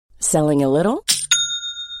Selling a little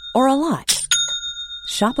or a lot?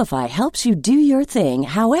 Shopify helps you do your thing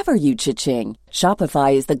however you cha-ching.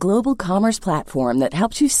 Shopify is the global commerce platform that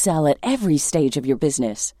helps you sell at every stage of your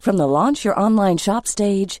business. From the launch your online shop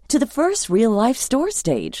stage to the first real-life store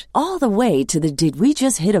stage, all the way to the did we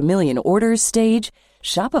just hit a million orders stage.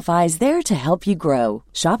 Shopify is there to help you grow.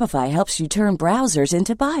 Shopify helps you turn browsers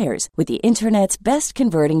into buyers with the internet's best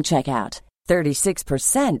converting checkout.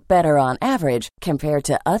 36% better on average compared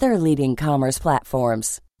to other leading commerce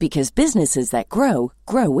platforms. Because businesses that grow,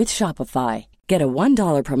 grow with Shopify. Get a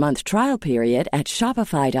 $1 per month trial period at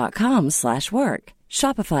shopify.com/work.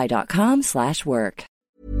 Shopify.com/work.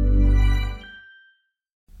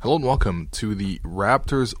 Hello and welcome to the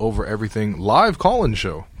Raptors Over Everything live call-in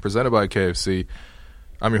show presented by KFC.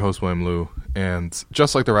 I'm your host, William Liu, and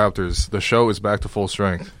just like the Raptors, the show is back to full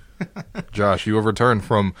strength. Josh, you have returned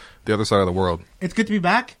from the other side of the world. It's good to be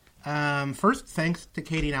back. First, thanks to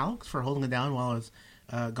Katie and Alex for holding it down while I was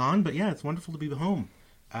gone. But yeah, it's wonderful to be home.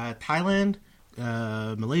 Thailand,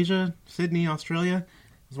 Malaysia, Sydney, Australia.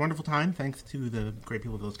 It was a wonderful time thanks to the great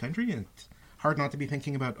people of those countries. And it's hard not to be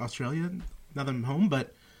thinking about Australia now that I'm home.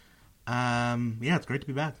 But yeah, it's great to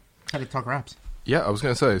be back. Had to talk Raps. Yeah, I was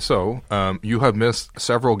going to say, so you have missed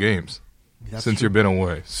several games since you've been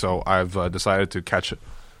away. So I've decided to catch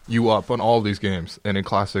you up on all of these games. And in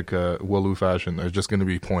classic Willu fashion, there's just going to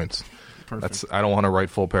be points. Perfect. I don't want to write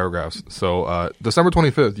full paragraphs. So December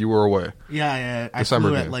 25th, you were away. Yeah. I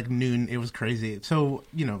flew at like noon. It was crazy. So,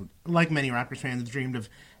 like many Raptors fans, dreamed of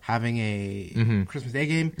having a Christmas Day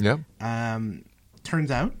game. Yep. Turns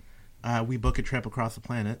out we book a trip across the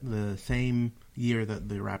planet the same year that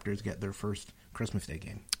the Raptors get their first Christmas Day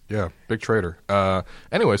game. Yeah, big trader.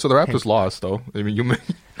 Anyway, so the Raptors lost, though. I mean,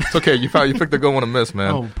 it's okay. You picked a good one to miss,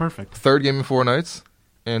 man. Oh, perfect. Third game in 4 nights,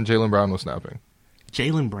 and Jaylen Brown was snapping.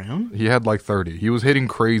 Jaylen Brown? He had like 30. He was hitting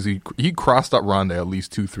crazy. He crossed up Rondae at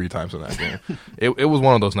least 2-3 times in that game. It was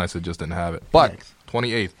one of those nights that just didn't have it. But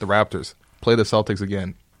 28th, the Raptors play the Celtics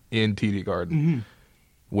again in TD Garden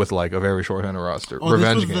with like a very shorthanded roster. Oh,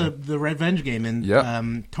 revenge this was game. the revenge game,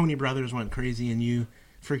 and Tony Brothers went crazy, and you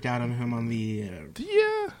freaked out on him on the...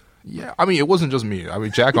 Yeah. I mean, it wasn't just me. I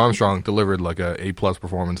mean, Jack Armstrong delivered like a A+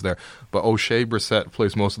 performance there. But O'Shea Brissett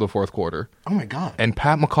plays most of the fourth quarter. Oh, my God. And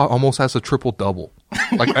Pat McCaw almost has a triple-double.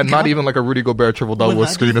 And not even like a Rudy Gobert triple-double with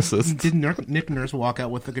screen assists. Did Nick Nurse walk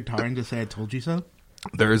out with the guitar and just say, I told you so?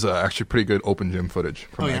 There is actually pretty good open gym footage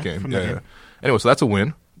from that game. From that game. Anyway, so that's a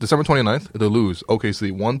win. December 29th, they lose.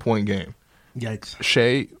 OKC, 1-point game. Yikes.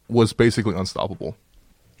 Shea was basically unstoppable.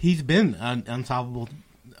 He's been unstoppable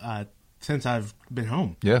since I've been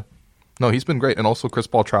home. Yeah. No, he's been great. And also Chris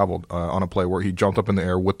Paul traveled on a play where he jumped up in the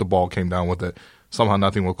air with the ball, came down with it. Somehow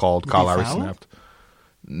nothing was called. Kyle Lowry snapped.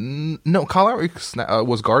 No, Kyle Lowry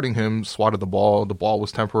was guarding him, swatted the ball. The ball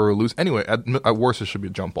was temporarily loose. Anyway, at worst, it should be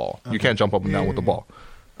a jump ball. Okay. You can't jump up and down with the ball.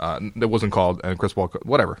 It wasn't called, and Chris Paul,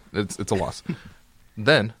 whatever. It's a loss.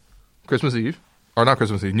 Then, Christmas Eve, or not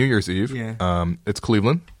Christmas Eve, New Year's Eve. Yeah. It's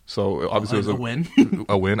Cleveland, so obviously it was a win.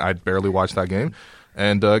 a win. I barely watched that game.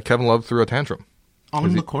 And Kevin Love threw a tantrum.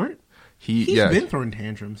 On the court? He's been throwing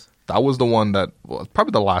tantrums. That was the one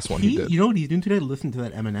probably the last one he did. You know what he's doing today? Listen to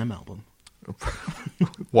that Eminem album.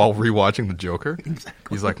 While rewatching The Joker?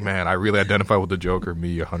 Exactly. He's like, man, I really identify with the Joker.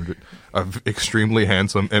 Me, extremely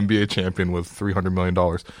handsome NBA champion with $300 million.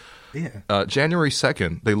 Yeah. January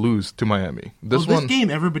 2nd, they lose to Miami. This game,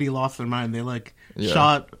 everybody lost their mind. They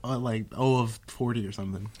shot 0 of 40 or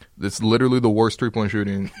something. It's literally the worst three-point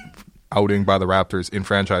shooting outing by the Raptors in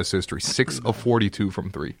franchise history. 6 of 42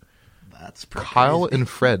 from 3. That's Kyle crazy. and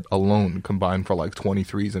Fred alone combined for like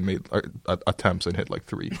 23s and made attempts and hit like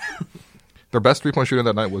 3. Their best three-point shooter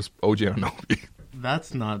that night was OG Anunoby.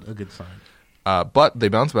 That's not a good sign. But they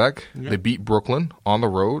bounced back. Yep. They beat Brooklyn on the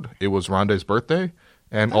road. It was Rondae's birthday.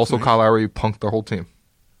 And also nice. Kyle Lowry punked their whole team.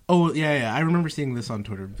 Oh, yeah. I remember seeing this on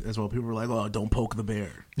Twitter as well. People were like, oh, don't poke the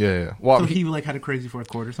bear. Yeah. Well, so he had a crazy fourth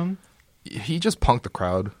quarter or something? He just punked the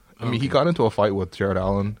crowd. I mean, he got into a fight with Jared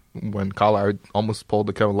Allen when Kyle Lowry almost pulled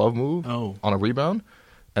the Kevin Love move on a rebound,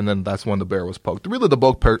 and then that's when the bear was poked. Really,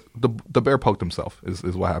 the bear poked himself is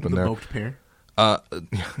what happened there. The poked pear?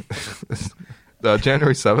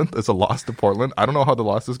 January 7th, it's a loss to Portland. I don't know how they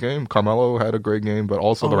lost this game. Carmelo had a great game, but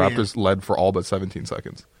also the Raptors led for all but 17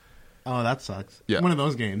 seconds. Oh, that sucks. Yeah. One of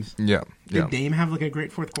those games. Yeah. Did Dame have a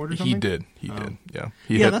great fourth quarter or something? He did. Yeah.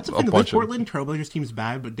 That's the thing. The Portland Trailblazers team's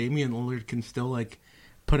bad, but Damian Lillard can still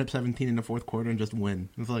put up 17 in the fourth quarter and just win.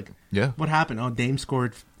 It's like, what happened? Oh, Dame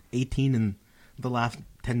scored 18 in the last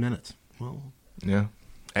 10 minutes. Well, yeah.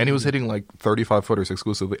 And he was hitting 35-footers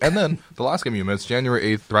exclusively. And then the last game you missed,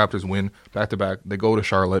 January 8th, the Raptors win back-to-back. They go to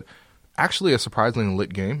Charlotte. Actually, a surprisingly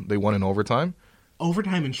lit game. They won in overtime.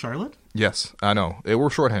 Overtime in Charlotte? Yes, I know. They were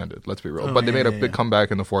shorthanded, let's be real. But they made a big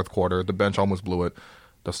comeback in the fourth quarter. The bench almost blew it.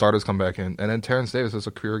 The starters come back in. And then Terrence Davis has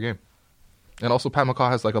a career game. And also Pat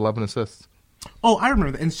McCaw has like 11 assists. Oh, I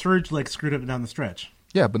remember that. And Serge like screwed up down the stretch.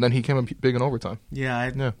 Yeah, but then he came in big in overtime.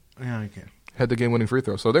 Yeah, okay. Had the game-winning free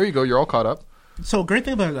throw. So there you go. You're all caught up. So, great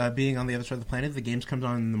thing about being on the other side of the planet, the games comes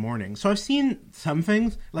on in the morning. So, I've seen some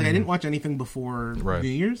things. Like, I didn't watch anything before New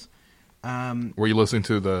Year's. Were you listening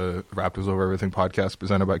to the Raptors Over Everything podcast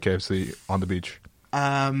presented by KFC on the beach?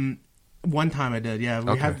 One time I did, yeah.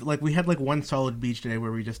 We had one solid beach day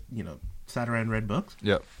where we just, sat around and read books.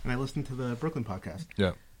 Yeah. And I listened to the Brooklyn podcast.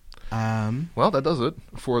 Yeah. Well, that does it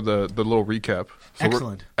for the little recap. So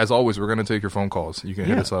excellent. As always, we're going to take your phone calls. You can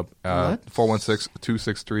hit us up at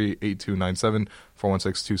 416-263-8297,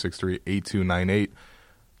 416-263-8298.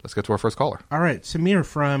 Let's get to our first caller. All right. Samir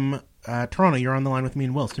from Toronto, you're on the line with me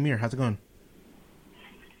and Will. Samir, how's it going?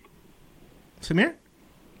 Samir?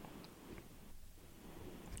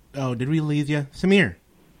 Oh, did we lose you? Samir.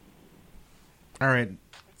 All right.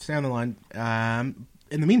 Stay on the line.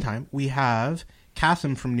 In the meantime, we have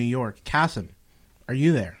Kasim from New York. Kasim, are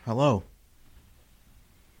you there? Hello.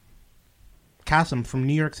 Kasim from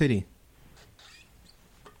New York City.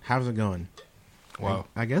 How's it going? Wow.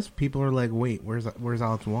 I guess people are like, wait, where's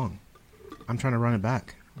Alex Wong? I'm trying to run it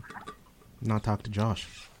back. Not talk to Josh.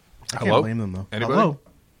 I can't blame them, though. Anybody?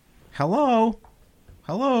 Hello?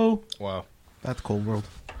 Wow. That's cold world.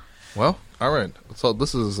 Well, all right. So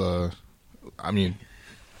this is, this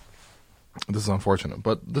is unfortunate,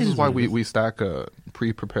 but this is why we stack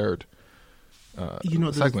pre-prepared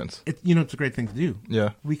segments. It's a great thing to do. Yeah.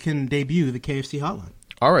 We can debut the KFC hotline.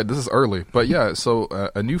 All right, this is early, but yeah, so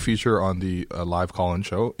a new feature on the live call-in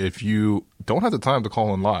show. If you don't have the time to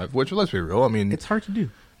call in live, which, let's be real, it's hard to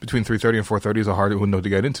do. Between 3:30 and 4:30 is a hard window to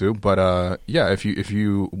get into, but if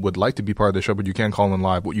you would like to be part of the show, but you can't call in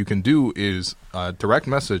live, what you can do is direct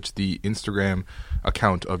message the Instagram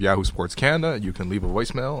account of Yahoo Sports Canada. You can leave a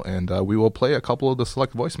voicemail, and we will play a couple of the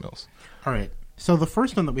select voicemails. All right. So the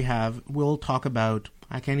first one that we have, we'll talk about.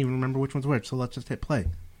 I can't even remember which one's which, so let's just hit play.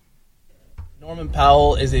 Norman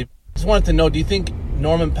Powell just wanted to know, do you think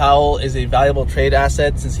Norman Powell is a valuable trade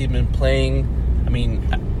asset since he's been playing,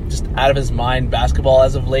 just out of his mind basketball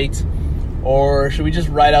as of late? Or should we just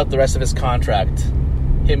ride out the rest of his contract?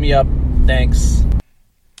 Hit me up. Thanks.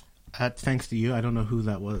 Thanks to you. I don't know who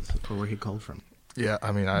that was or where he called from. Yeah,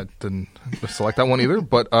 I didn't select that one either,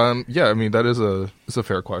 but that is a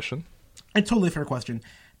fair question. It's totally a fair question.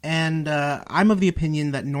 And I'm of the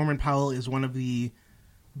opinion that Norman Powell is one of the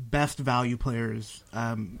best value players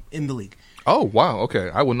in the league. Oh, wow. Okay.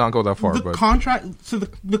 I would not go that far.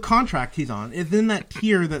 The contract he's on is in that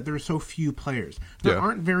tier that there are so few players. There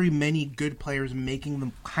aren't very many good players making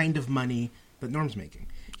the kind of money that Norm's making.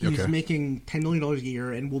 He's making $10 million a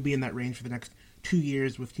year and will be in that range for the next 2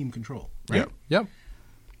 years with team control. Right? Yeah.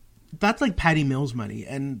 That's like Patty Mills money.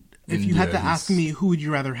 And if you had to ask me who would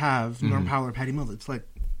you rather have, Norm Powell or Patty Mills, it's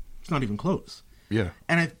not even close. Yeah.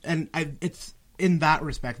 And it's in that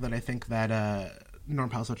respect that I think that Norm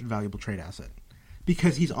Powell's such a valuable trade asset,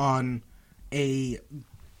 because he's on there's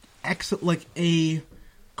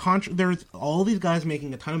all these guys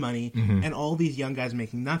making a ton of money and all these young guys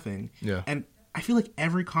making nothing. Yeah. And I feel like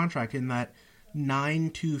every contract in that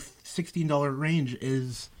 $9 to $16 range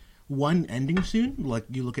is one ending soon. Like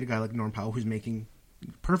you look at a guy like Norm Powell who's making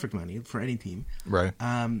perfect money for any team. Right.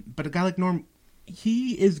 But a guy like Norm,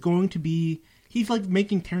 he is going to be. He's like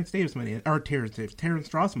making Terrence Strauss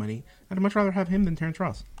money. I'd much rather have him than Terrence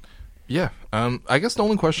Ross. Yeah. I guess the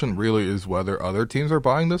only question really is whether other teams are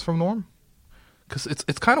buying this from Norm. Because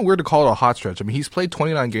it's kind of weird to call it a hot stretch. He's played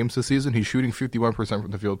 29 games this season. He's shooting 51%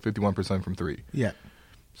 from the field, 51% from three. Yeah.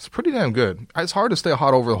 It's pretty damn good. It's hard to stay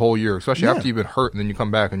hot over the whole year, especially after you've been hurt and then you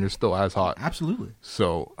come back and you're still as hot. Absolutely.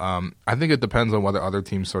 So I think it depends on whether other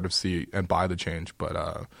teams sort of see and buy the change. But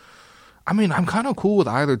I'm kind of cool with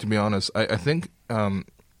either, to be honest. I think,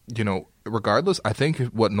 regardless, I think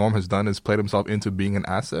what Norm has done is played himself into being an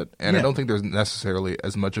asset. And I don't think there's necessarily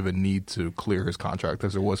as much of a need to clear his contract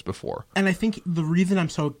as there was before. And I think the reason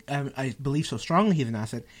I believe so strongly he's an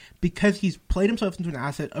asset, because he's played himself into an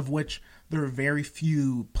asset of which there are very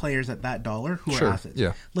few players at that dollar who are assets.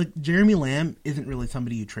 Yeah. Like Jeremy Lamb isn't really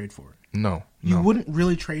somebody you trade for. No. You wouldn't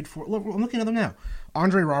really trade for. Look, I'm looking at them now.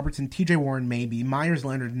 Andre Robertson, TJ Warren, maybe. Myers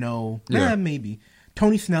Leonard, no. Yeah. Maybe.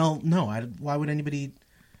 Tony Snell, no. Why would anybody?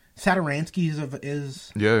 Saturansky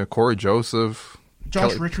is. Yeah, Corey Joseph.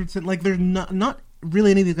 Josh Richardson. Like, there's not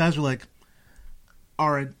really any of these guys who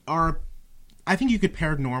are. I think you could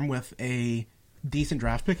pair Norm with a decent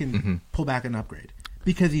draft pick and pull back an upgrade.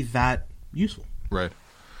 because he's that useful. Right.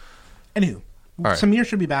 Anywho, right. Samir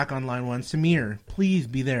should be back on line 1. Samir, please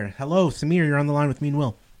be there. Hello, Samir, you're on the line with me and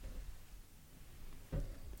Will.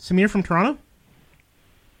 Samir from Toronto?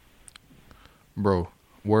 Bro,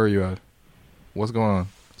 where are you at? What's going on?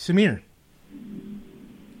 Samir.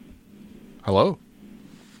 Hello?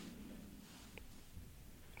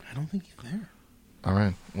 I don't think he's there. All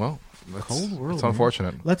right. Well, Cold world. it's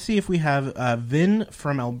unfortunate. Man. Let's see if we have Vin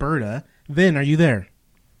from Alberta. Vin, are you there?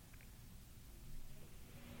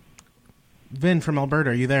 Vin from Alberta,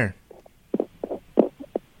 are you there?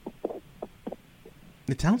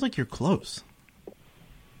 It sounds like you're close.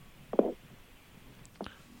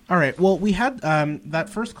 All right. Well, we had that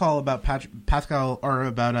first call about Pascal, or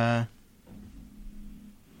about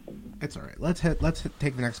It's all right. Let's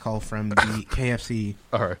take the next call from the KFC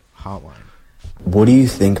All right. hotline. What do you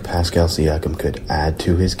think Pascal Siakam could add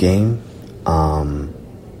to his game,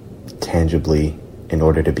 tangibly, in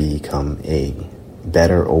order to become a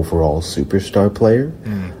better overall superstar player?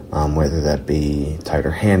 Whether that be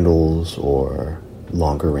tighter handles or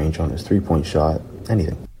longer range on his three-point shot,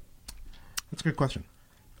 anything. That's a good question.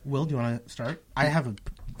 Will, do you want to start? I have a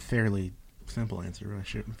fairly simple answer. I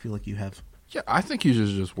feel like you have. Yeah, I think he should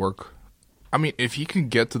just work. I mean, if he can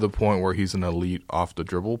get to the point where he's an elite off the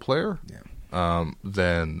dribble player,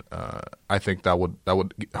 then I think that would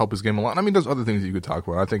help his game a lot. I mean, there's other things you could talk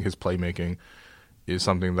about. I think his playmaking is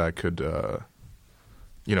something that could, that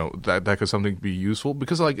could something be useful,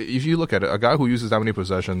 because like if you look at it, a guy who uses that many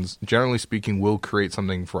possessions, generally speaking, will create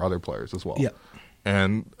something for other players as well. Yeah.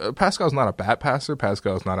 And Pascal's not a bad passer.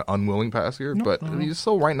 Pascal's not an unwilling passer, but he's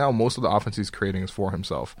still right now most of the offense he's creating is for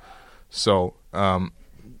himself. So,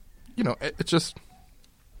 it's just,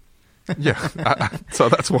 yeah. So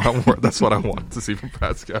that's what I want to see from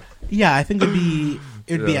Pascal. Yeah, I think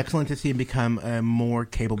it'd be excellent to see him become a more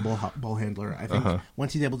capable ball handler. I think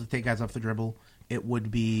once he's able to take guys off the dribble, it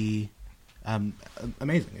would be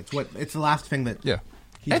amazing. It's the last thing that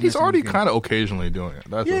he's already kind of occasionally doing it.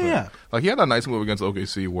 That's like he had that nice move against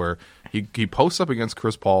OKC where he posts up against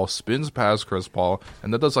Chris Paul, spins past Chris Paul,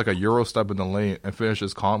 and then does like a Euro step in the lane and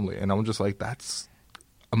finishes calmly. And I'm just like, that's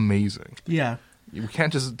amazing. Yeah. You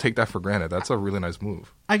can't just take that for granted. That's a really nice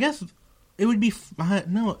move. I guess it would be I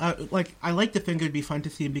like to think it would be fun to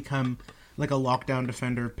see him become like a lockdown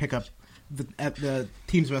defender, pick up the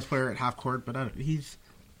team's best player at half court. But he's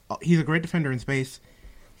a great defender in space.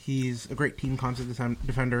 He's a great team concept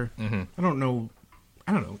defender. Mm-hmm. I don't know.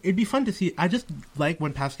 It'd be fun to see. I just like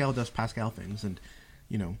when Pascal does Pascal things and,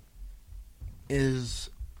 is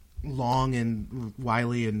long and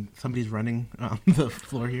wily and somebody's running on the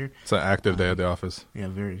floor here. It's an active day at the office. Yeah,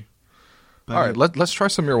 very. But, all right, let's try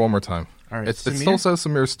Samir one more time. All right, it still says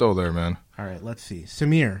Samir's still there, man. All right, let's see.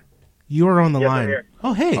 Samir, you are on the line. Samir.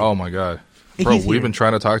 Oh, hey. Oh, my God. Bro, we've been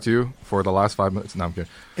trying to talk to you for the last 5 minutes. No, I'm kidding.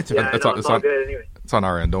 It's all good anyway. It's on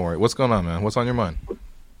our end. Don't worry. What's going on, man? What's on your mind?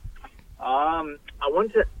 I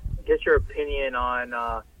wanted to get your opinion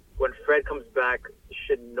on when Fred comes back,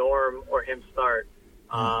 should Norm or him start?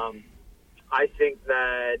 I think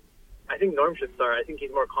Norm should start. I think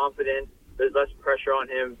he's more confident. There's less pressure on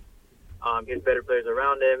him. He has better players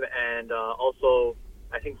around him, and also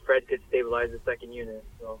I think Fred could stabilize the second unit.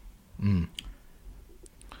 So.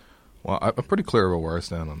 Well, I'm pretty clear about where I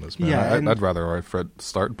stand on this, man. Yeah, I'd rather Fred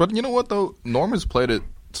start. But you know what, though? Norm has played it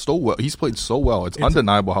so well. He's played so well. It's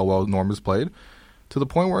undeniable how well Norm has played, to the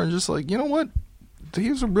point where I'm just like, you know what?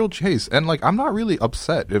 He's a real chase. And, like, I'm not really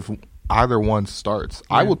upset if either one starts.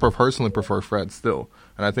 Yeah. I would personally prefer Fred still.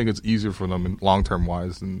 And I think it's easier for them long-term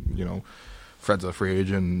wise. And, Fred's a free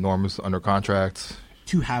agent. Norm is under contract.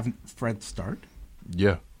 To have Fred start?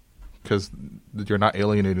 Yeah. Because you're not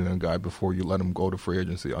alienating a guy before you let him go to free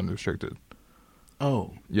agency unrestricted.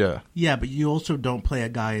 Oh. Yeah. Yeah, but you also don't play a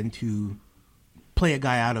guy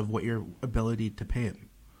out of what your ability to pay him.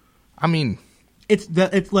 I mean, I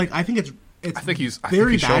think he's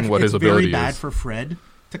shown what his ability is. It's very bad for Fred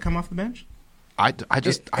to come off the bench. I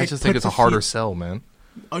just think it's a harder sell, man.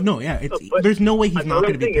 Oh no, yeah. There's no way he's not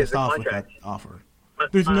going to be pissed off with that offer.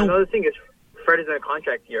 Another thing is Fred is in a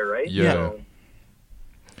contract year, right? Yeah. So,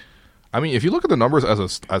 I mean, if you look at the numbers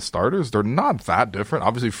as starters, they're not that different.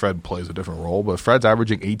 Obviously, Fred plays a different role, but Fred's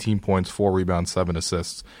averaging 18 points, 4 rebounds, 7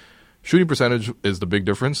 assists. Shooting percentage is the big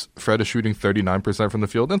difference. Fred is shooting 39% from the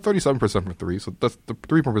field and 37% from three, so the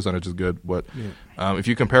 3-point percentage is good. But if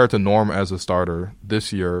you compare it to Norm as a starter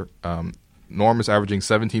this year, Norm is averaging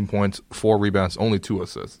 17 points, 4 rebounds, only 2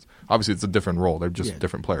 assists. Obviously, it's a different role. They're just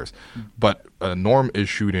different players. But Norm is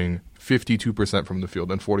shooting 52% from the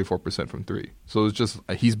field and 44% from three. So it's just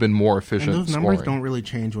he's been more efficient. And those numbers don't really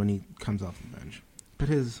change when he comes off the bench. But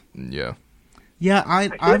Yeah, I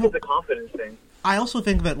feel like it's a confidence thing. I also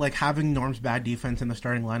think that like having Norm's bad defense in the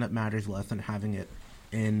starting lineup matters less than having it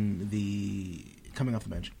in the coming off the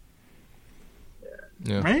bench.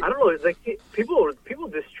 Yeah. Right? I don't know. It's like people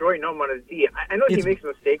destroy Norm on his D. I know he makes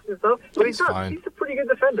mistakes and stuff, but he's not. fine. He's a pretty good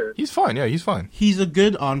defender. He's fine. Yeah, he's fine. He's a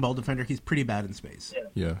good on-ball defender. He's pretty bad in space.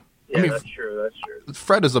 Yeah. Yeah, I mean, that's true. That's true.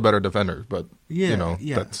 Fred is a better defender, but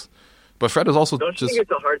that's. But Fred is also Don't you just. think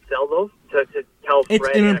it's a hard sell though to tell Fred? It's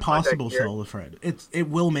an in a impossible contact sell to Fred. It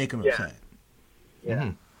will make him upset.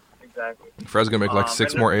 Yeah, exactly. Fred's gonna make like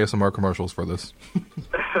 6 more ASMR commercials for this.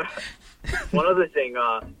 One other thing,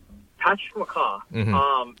 Patrick McCaw. And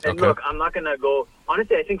Okay. look, I'm not gonna go.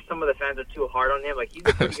 Honestly, I think some of the fans are too hard on him. Like he's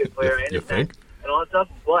a pretty good player, I You understand, think? and all that stuff.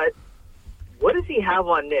 But what does he have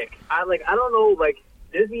on Nick? I don't know. Like,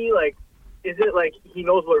 does he like? Is it like he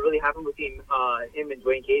knows what really happened between him and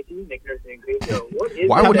Dwayne Casey, Nick Nurse and Casey? Or what is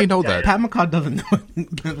Why it would he know that? Pat McCaw doesn't know.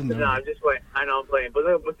 No, I'm just playing. I know I'm playing, but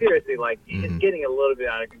seriously, like it's getting a little bit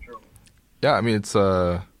out of control. Yeah, I mean it's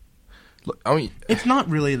look, I mean It's not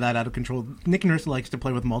really that out of control. Nick Nurse likes to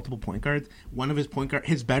play with multiple point guards. One of his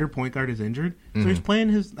better point guard is injured, so he's playing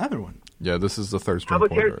his other one. yeah, this is the third How string about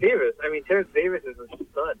point Terrence guard. Davis? I mean, Terrence Davis is a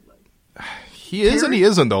stud. Like, He is and he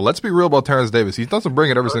isn't though. Let's be real about Terrence Davis. He doesn't bring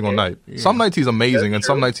it every single night. Some nights he's amazing, and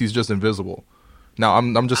some nights he's just invisible. Now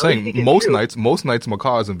I'm just I think he saying can most nights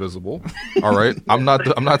McCaw is invisible. All right, I'm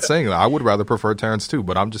not saying that. I would rather prefer Terrence too,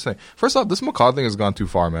 but I'm just saying. First off, this McCaw thing has gone too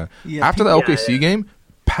far, man. Yeah, After the LKC game,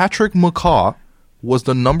 Patrick McCaw was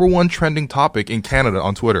the #1 trending topic in Canada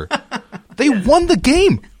on Twitter. They won the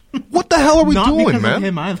game. What the hell are we Not doing, because of man?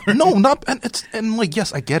 him either. No, not and like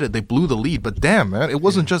yes, I get it. They blew the lead, but damn, man, it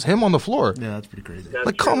wasn't just him on the floor. Yeah, that's pretty crazy.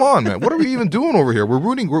 Like, come on, man. What are we even doing over here? We're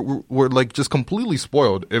rooting. We're like just completely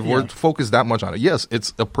spoiled if we're focused that much on it. Yes,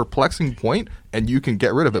 it's a perplexing point, and you can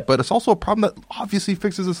get rid of it. But it's also a problem that obviously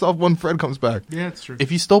fixes itself when Fred comes back. Yeah, it's true. If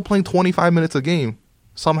he's still playing 25 minutes a game,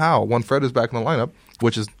 somehow when Fred is back in the lineup,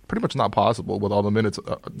 which is pretty much not possible with all the minutes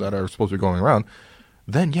that are supposed to be going around,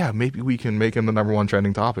 then yeah, maybe we can make him the #1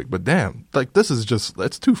 trending topic. But damn, like this is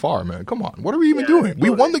it's too far, man. Come on. What are we even doing? We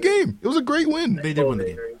won the game. It was a great win. They did win the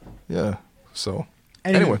game. Yeah. So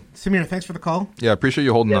Anyway, Samir, thanks for the call. yeah, appreciate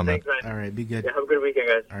you holding on, man. Thanks, man. All right, be good. Yeah, have a good weekend,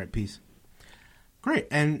 guys. All right, peace. Great.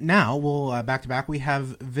 And now we'll back to back. We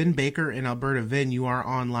have Vin Baker in Alberta. Vin, you are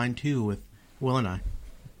on line 2 with Will and I.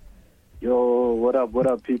 Yo, what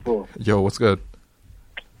up, people? Yo, what's good?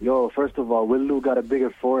 Yo, first of all, Will Lou got a bigger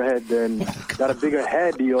forehead than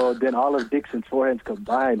head, yo, than all of Dixon's foreheads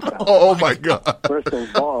combined. Oh my god. First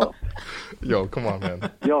of all, Yo, come on,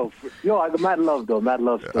 man. yo, I got mad love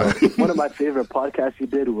stuff. One of my favorite podcasts you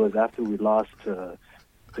did was after we lost to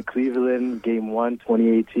Cleveland, Game 1,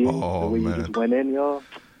 2018. Oh, the way man. you just went in, yo,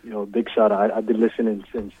 big shout out. I've been listening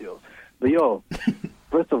since, yo. But yo,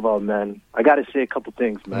 first of all, man, I got to say a couple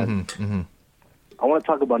things, man. I want to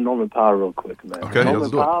talk about Norman Powell real quick, man. Okay,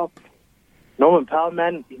 let's do it. Norman Powell,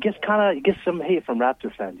 man, he gets some hate from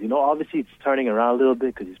Raptor fans. Obviously it's turning around a little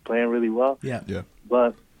bit because he's playing really well. Yeah.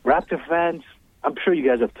 But Raptor fans, I'm sure you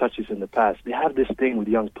guys have touched this in the past. They have this thing with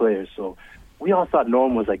young players. So we all thought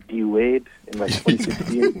Norm was like D Wade in like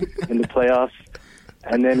 2016 in the playoffs.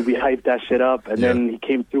 And then we hyped that shit up. And then he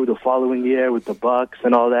came through the following year with the Bucks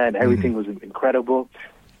and all that. And everything was incredible.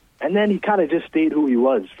 And then he kind of just stayed who he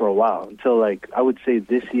was for a while until, like, I would say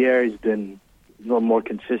this year he's been a little more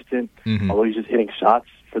consistent, although he's just hitting shots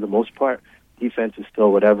for the most part. Defense is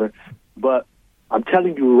still whatever. But I'm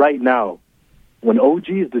telling you right now, when OG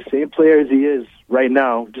is the same player as he is right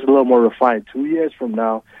now, just a little more refined, 2 years from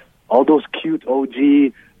now, all those cute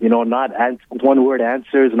OG, not one-word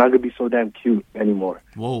answers are not going to be so damn cute anymore.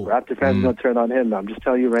 Whoa. Raptor fans are going to turn on him. I'm just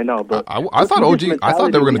telling you right now. But I thought I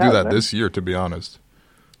thought they were going to do that this year, to be honest.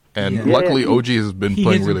 And luckily, OG has been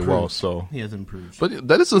playing really well. So he has improved. But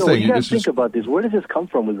that is the thing. You guys think about this. Where does this come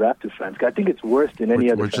from with Raptor fans? I think it's worse than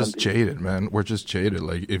any other. We're just jaded, man. We're just jaded.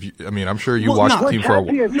 Like I'm sure you Well, watched no, the team for a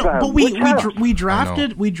while. No, but we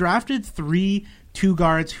drafted 3 2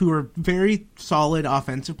 guards who are very solid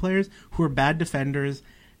offensive players, who are bad defenders,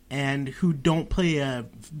 and who don't play a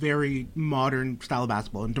very modern style of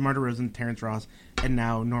basketball. And DeMar DeRozan, Terrence Ross, and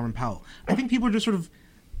now Norman Powell. I think people are just sort of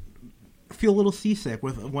feel a little seasick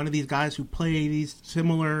with one of these guys who play these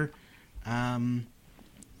similar 2-point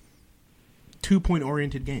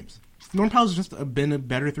oriented games. Norman Powell's just been a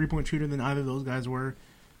better 3-point shooter than either of those guys were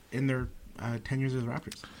in their 10 years as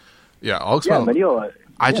Raptors. Yeah, I'll explain.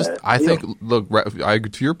 I think, look,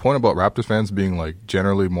 to your point about Raptors fans being like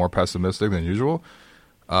generally more pessimistic than usual,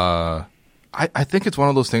 I think it's one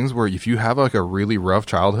of those things where if you have like a really rough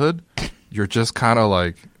childhood, you're just kind of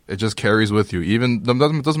like, it just carries with you. Even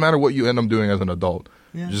doesn't matter what you end up doing as an adult.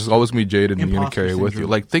 Yeah. Just always be jaded and you're going to Imposter carry it with you.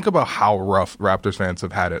 syndrome. Like, think about how rough Raptors fans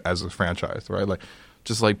have had it as a franchise, right? Like,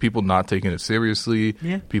 just like people not taking it seriously,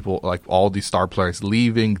 Yeah. people like all these star players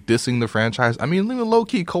leaving, dissing the franchise. I mean, even low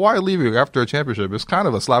key, Kawhi leaving after a championship is kind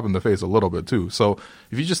of a slap in the face a little bit too. So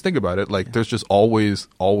if you just think about it, like there's just always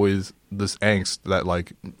this angst that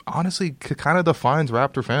like honestly kind of defines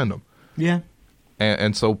Raptor fandom. Yeah.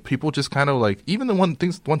 And so people just kind of like, even when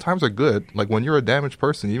times are good, like when you're a damaged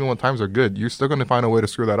person, even when times are good, you're still going to find a way to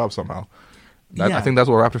screw that up somehow. Yeah. I think that's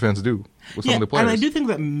what Raptor fans do with some of the players. And I do think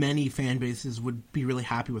that many fan bases would be really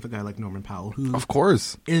happy with a guy like Norman Powell, who Of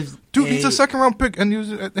course. is He's a second round pick, and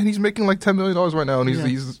he's making like $10 million right now, and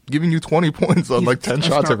he's giving you 20 points on like 10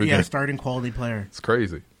 shots every game. Yeah, starting quality player. It's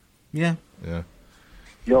crazy. Yeah. Yeah.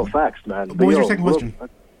 Yo, facts, man. What was your second question?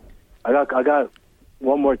 I got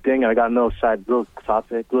one more thing. I got no side little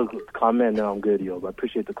topic, little comment, and then I'm good, yo. But I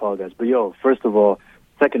appreciate the call, guys. But yo, first of all,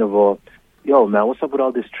 second of all, yo, man, what's up with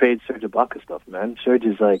all this trade Serge Ibaka stuff, man? Serge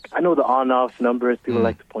is like, I know the on-off numbers, people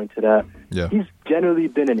like to point to that. Yeah. He's generally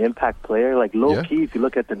been an impact player. Like, low-key, if you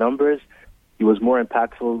look at the numbers, he was more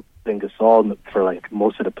impactful than Gasol for, like,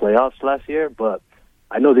 most of the playoffs last year. But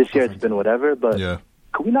I know this year it's been whatever, but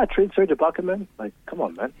could we not trade Serge Ibaka, man? Like, come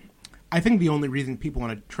on, man. I think the only reason people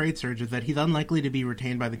want to trade Serge is that he's unlikely to be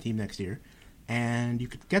retained by the team next year, and you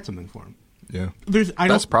could get something for him. Yeah.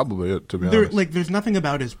 That's probably it, to be honest. Like, there's nothing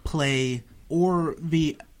about his play or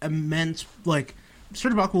the immense, like,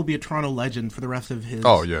 Serge Ibaka will be a Toronto legend for the rest of his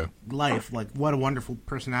life. Like, what a wonderful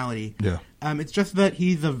personality. Yeah. It's just that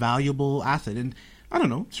he's a valuable asset. And, I don't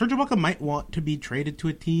know, Serge Ibaka might want to be traded to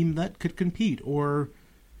a team that could compete or,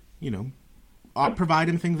 you know, provide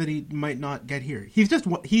him things that he might not get here.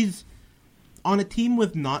 He's on a team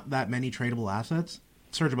with not that many tradable assets.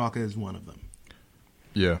 Serge Ibaka is one of them.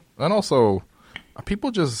 Yeah. And also,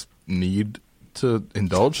 people just need to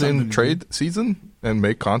indulge in trade season and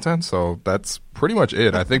make content, so that's pretty much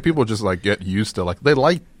it. I think people just like get used to they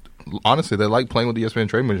like playing with the ESPN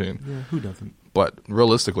trade machine. Yeah, who doesn't? But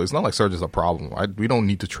realistically, it's not like Serge is a problem. We don't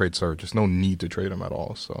need to trade Serge. There's no need to trade him at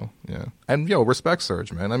all. So yeah, and respect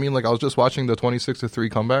Serge, man. I mean, like I was just watching the 26-3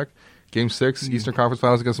 comeback, Game 6, Eastern Conference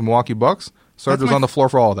Finals against the Milwaukee Bucks. Serge was on the floor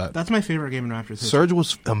for all of that. That's my favorite game in Raptors history. Serge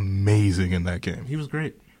was amazing in that game. He was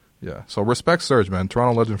great. Yeah, so respect Serge, man.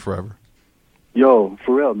 Toronto legend forever. Yo,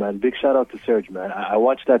 for real, man. Big shout out to Serge, man. I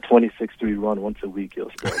watch that 26-3 run once a week, yo.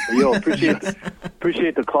 But yo,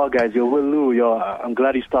 appreciate the call, guys. Yo, Will Lou, yo, I'm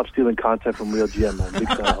glad he stopped stealing content from Real GM, man. Big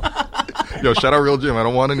shout out. Yo, shout out Real Gym. I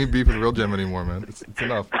don't want any beef with Real Gym anymore, man. It's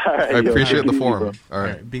enough. Right, I appreciate the forum. Bro. All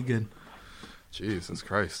right, be good. Jesus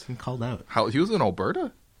Christ. I'm called out. He was in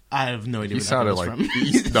Alberta? I have no idea. He sounded like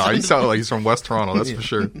he sounded like he's from West Toronto. That's for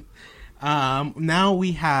sure. Now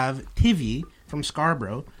we have Tivy from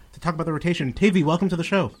Scarborough to talk about the rotation. Tivy, welcome to the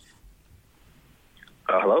show.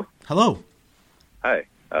 Hello? Hello. Hi.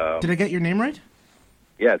 Did I get your name right?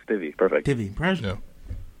 Yeah, it's Tivy. Perfect. Tivy. Pleasure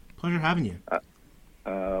having you.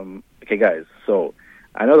 Okay, guys. So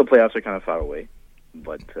I know the playoffs are kind of far away,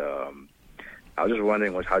 but I was just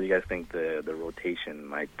wondering how do you guys think the rotation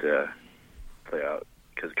might play out?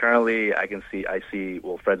 Because currently I see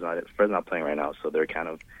Fred's not playing right now, so they're kind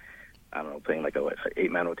of playing like a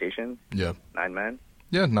 8-man rotation. Yeah. 9-man.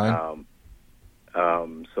 Yeah, 9.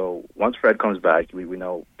 So once Fred comes back, we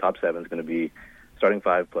know top 7 is going to be starting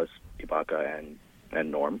 5 plus Ibaka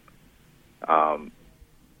and Norm.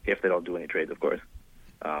 If they don't do any trades, of course.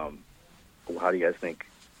 How do you guys think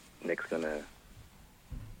Nick's going to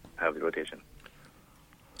have the rotation?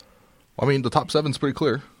 I mean, the top 7's pretty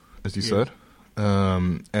clear, as you said.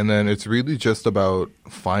 And then it's really just about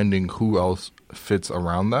finding who else fits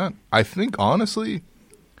around that. I think, honestly...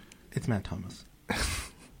 It's Matt Thomas.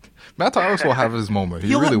 Matt Thomas will have his moment.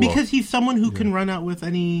 He really will. Because he's someone who can run out with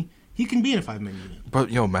any... He can be in a 5-man unit. But,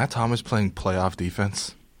 Matt Thomas playing playoff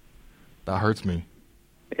defense, that hurts me.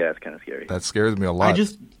 Yeah, it's kind of scary. That scares me a lot.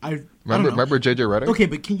 Remember JJ Redick? Okay,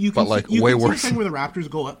 but you can way worse. See the thing where the Raptors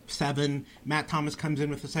go up 7, Matt Thomas comes in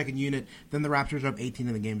with the second unit, then the Raptors are up 18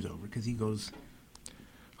 and the game's over because he goes...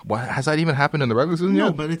 What, has that even happened in the regular season yet?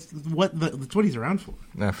 No, but it's what he's around for.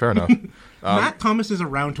 Yeah, fair enough. Matt Thomas is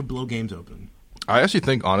around to blow games open. I actually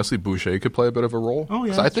think, honestly, Boucher could play a bit of a role. Oh,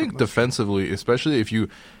 yeah. So I think defensively, especially if you...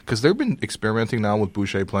 Because they've been experimenting now with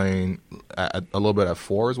Boucher playing a little bit at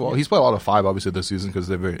 4 as well. Yeah. He's played a lot of 5, obviously, this season because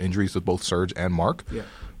they've had injuries with both Serge and Mark. Yeah.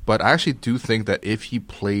 But I actually do think that if he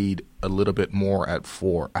played a little bit more at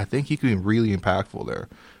 4, I think he could be really impactful there.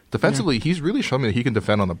 Defensively, he's really shown me that he can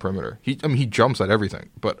defend on the perimeter. He jumps at everything.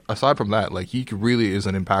 But aside from that, he really is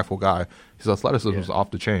an impactful guy. His athleticism is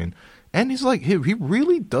off the chain. And he's he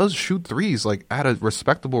really does shoot threes at a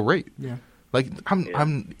respectable rate. Yeah. Like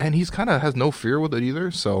and he's kind of has no fear with it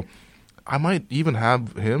either. So I might even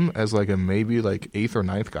have him as like a maybe like 8th or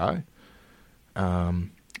 9th guy.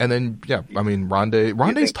 And then, I mean,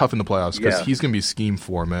 Rondé's tough in the playoffs because he's going to be schemed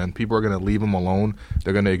for, man. People are going to leave him alone.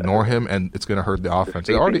 They're going to ignore him, and it's going to hurt the offense.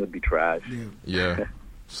 It would be trash. Yeah.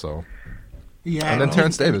 So. Yeah. And then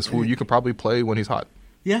Terrence Davis, who you could probably play when he's hot.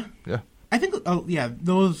 Yeah. Yeah. I think,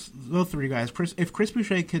 those three guys. If Chris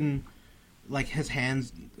Boucher can, like, his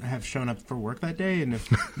hands have shown up for work that day, and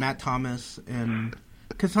if Matt Thomas and...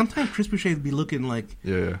 Because sometimes Chris Boucher would be looking like...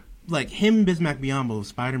 Yeah. Like him, Bismack Biyombo,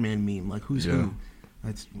 Spider-Man meme. Like, who's who?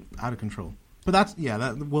 That's out of control. But that's,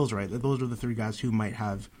 Will's right. Those are the three guys who might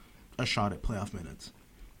have a shot at playoff minutes.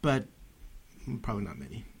 But probably not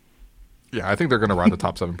many. Yeah, I think they're going to run the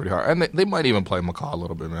top 7 pretty hard. And they might even play McCaw a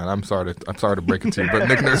little bit, man. I'm sorry to break it to you, but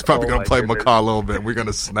Nick Nurse probably going to play McCaw a little bit. We're going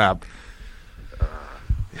to snap.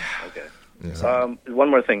 Okay. Yeah. One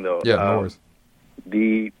more thing, though. Yeah, no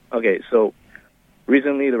worries. So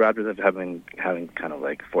recently the Raptors have been having kind of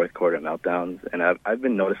like fourth quarter meltdowns, and I've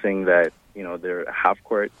been noticing that, their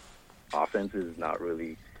half-court offense is not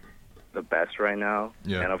really the best right now.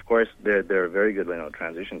 Yeah. And, of course, they're a very good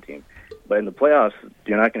transition team. But in the playoffs,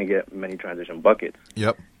 you're not going to get many transition buckets.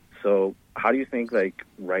 Yep. So how do you think, like,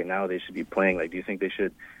 right now they should be playing? Like, do you think they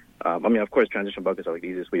should of course, transition buckets are, like, the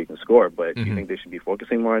easiest way you can score, but do you think they should be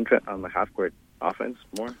focusing more on the half-court offense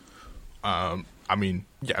more? I mean,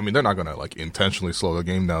 they're not going to, like, intentionally slow the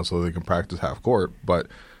game down so they can practice half-court, but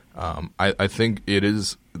I think it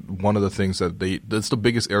is one of the things that's the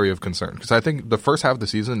biggest area of concern. Because I think the first half of the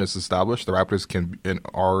season is established. The Raptors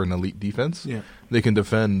are an elite defense. Yeah. They can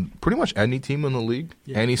defend pretty much any team in the league,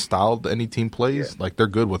 any style any team plays. Yeah. Like, they're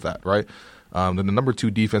good with that, right? They're the number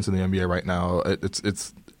 2 defense in the NBA right now.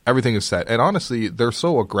 It's everything is set. And honestly, they're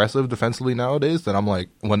so aggressive defensively nowadays that I'm like,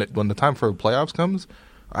 when the time for playoffs comes,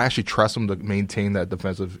 I actually trust them to maintain that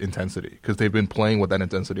defensive intensity because they've been playing with that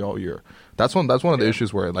intensity all year. That's one of the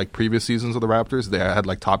issues where, like, previous seasons of the Raptors, they had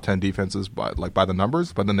like top 10 defenses by the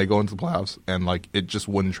numbers, but then they go into the playoffs and like it just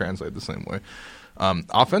wouldn't translate the same way.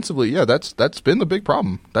 Offensively, that's been the big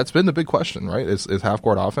problem. That's been the big question, right? Is half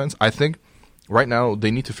court offense. I think right now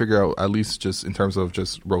they need to figure out, at least just in terms of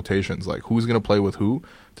just rotations, like who's going to play with who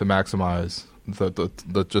to maximize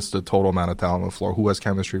the total amount of talent on the floor, who has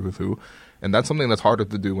chemistry with who. And that's something that's harder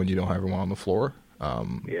to do when you don't have everyone on the floor.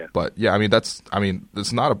 But I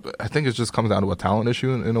think it just comes down to a talent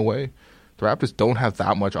issue in a way. The Raptors don't have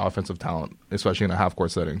that much offensive talent, especially in a half-court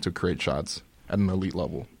setting, to create shots at an elite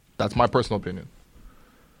level. That's my personal opinion.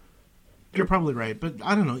 You're probably right, but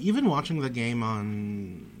I don't know. Even watching the game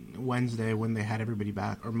on Wednesday when they had everybody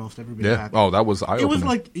back, or most everybody back. Oh, that was eye-opening. It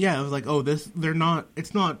was like, oh, they're not.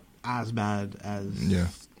 It's not as bad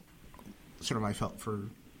as sort of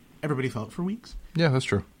everybody felt for weeks. Yeah, that's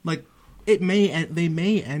true. Like, they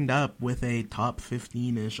may end up with a top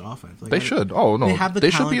 15-ish offense. Like, they should. Oh no,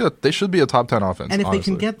 they should be a top 10 offense. And if honestly, they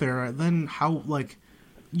can get there, then how? Like,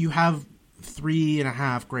 you have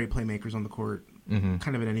 3.5 great playmakers on the court,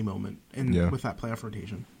 kind of at any moment, with that playoff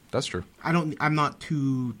rotation. That's true. I'm not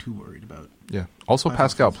too worried about. Yeah. Also,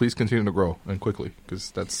 Pascal, please continue to grow and quickly,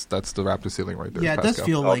 because that's the Raptors ceiling right there. Yeah, it Pascal. does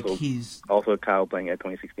feel like he's also Kyle playing at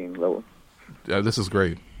 2016 level. Yeah, this is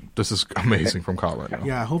great. This is amazing from Kyle right now.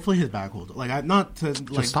 Yeah, hopefully his back holds. Like, not to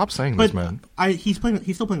like. Just stop saying this, man. He's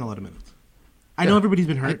still playing a lot of minutes. I know everybody's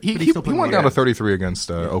been hurt. But he's still playing. He went down to 33 against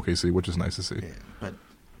OKC, which is nice to see. Yeah, but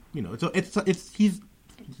he's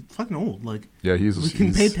fucking old. Like, yeah, we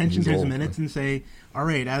can pay attention to his minutes and say, all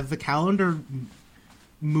right, as the calendar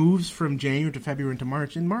moves from January to February into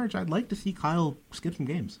March, in March I'd like to see Kyle skip some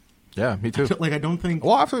games. Yeah, me too. I don't think.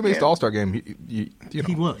 Well, after he makes the All-Star game, he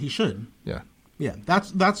will. He should. Yeah. Yeah,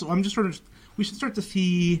 that's. I'm just sort of. We should start to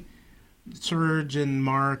see Serge and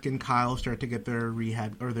Mark and Kyle start to get their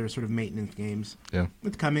rehab or their sort of maintenance games. Yeah,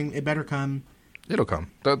 it's coming. It better come. It'll come.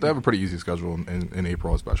 They have a pretty easy schedule in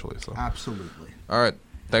April, especially. So absolutely. All right.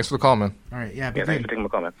 Thanks for the call, man. All right. Yeah. Thanks for taking my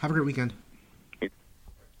call, man. Have a great weekend.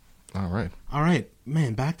 All right,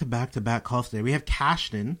 man. Back to back calls today. We have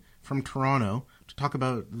Cashton from Toronto to talk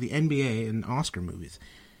about the NBA and Oscar movies.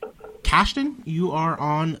 Cashton, you are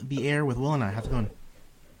on the air with Will and I. How's it going?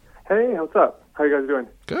 Hey, what's up? How you guys doing?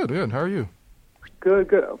 Good. How are you?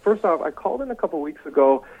 Good. First off, I called in a couple weeks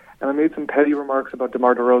ago, and I made some petty remarks about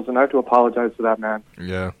DeMar DeRozan. I have to apologize to that man.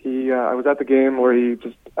 Yeah. I was at the game where he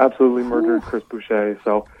just absolutely murdered Chris Boucher,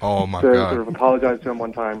 so oh my God. sort of apologize to him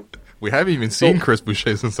one time. We haven't even seen Chris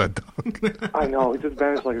Boucher since that dunk. I know, he just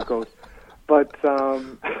vanished like a ghost. But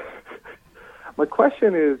my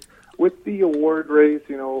question is, with the award race,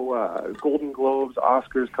 Golden Globes,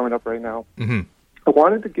 Oscars coming up right now, I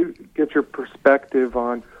wanted to get your perspective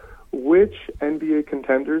on which NBA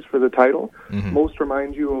contenders for the title most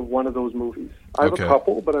remind you of one of those movies. I have a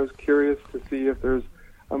couple, but I was curious to see if there's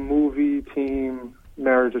a movie, team,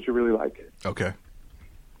 marriage that you really like. Okay.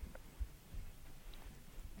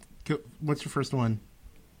 What's your first one?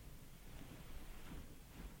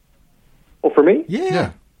 Oh, for me?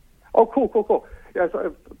 Yeah. Oh, cool. Yeah, so I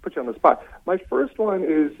put you on the spot. My first one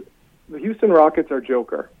is the Houston Rockets are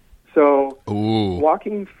Joker. So,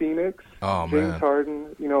 Joaquin Phoenix, James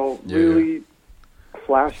Harden, really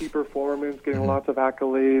flashy performance, getting lots of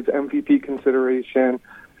accolades, MVP consideration,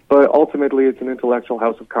 but ultimately it's an intellectual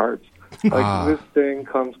house of cards. This thing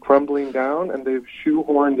comes crumbling down, and they've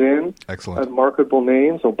shoehorned in a marketable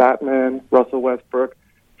name, so Batman, Russell Westbrook,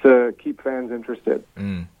 to keep fans interested.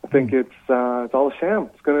 I think it's all a sham.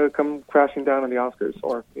 It's going to come crashing down in the Oscars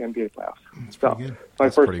or the NBA playoffs. That's pretty good.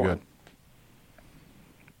 That's first one. Good.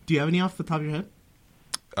 Do you have any off the top of your head?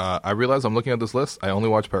 I realize I'm looking at this list. I only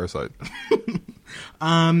watch Parasite.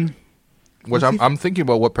 Which I'm thinking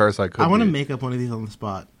about what Parasite could be. I want to make up one of these on the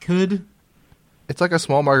spot. It's like a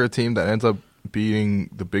small market team that ends up beating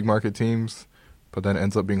the big market teams, but then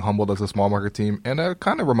ends up being humbled as a small market team. And it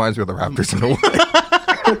kind of reminds me of the Raptors in a way.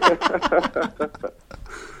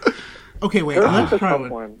 Okay, wait. Let's try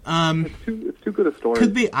one. It's too good a story.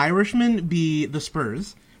 Could the Irishman be the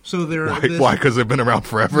Spurs? So they're why? Because they've been around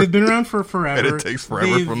forever. They've been around for forever, and it takes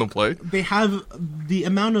forever from the play. They have the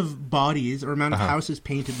amount of bodies or amount of houses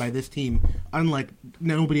painted by this team, unlike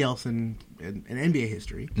nobody else in NBA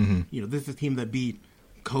history. This is a team that beat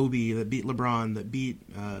Kobe, that beat LeBron, that beat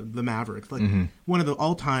the Mavericks, like one of the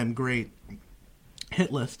all-time great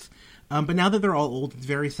hit lists. But now that they're all old, it's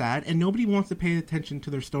very sad, and nobody wants to pay attention to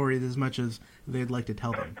their stories as much as they'd like to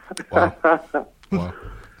tell them. Wow.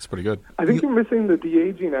 That's pretty good. I think you're missing the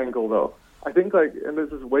de-aging angle, though. I think, and this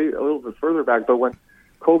is way a little bit further back, but when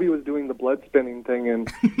Kobe was doing the blood spinning thing in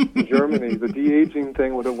Germany, the de-aging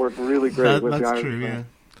thing would have worked really great with the Irishman. That's true, yeah.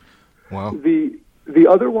 Wow. The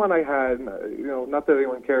other one I had, not that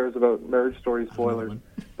anyone cares about Marriage Story spoilers,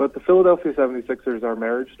 but the Philadelphia 76ers are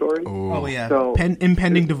Marriage Story. Oh, yeah. So,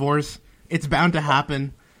 impending divorce. It's bound to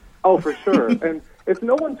happen. Oh, for sure. And it's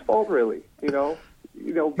no one's fault, really,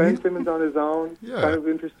 Ben Simmons on his own, kind of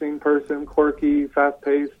interesting person, quirky,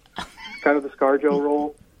 fast-paced, kind of the ScarJo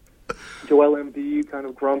role. Joel Embiid, kind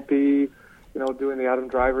of grumpy, doing the Adam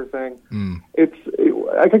Driver thing.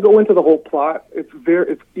 I could go into the whole plot.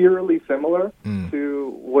 It's eerily similar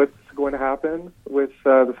to what's going to happen with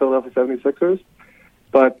the Philadelphia 76ers.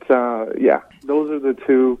 But, those are the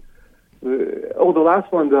two. The last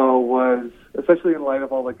one, though, was, especially in light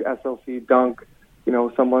of all SLC dunk,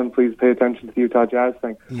 someone please pay attention to the Utah Jazz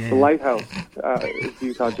thing. Yeah. The Lighthouse is the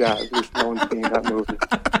Utah Jazz, if no one's seen that movie.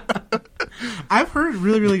 I've heard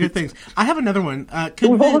really, really good things. I have another one.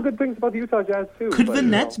 We've all heard good things about the Utah Jazz, too. Could the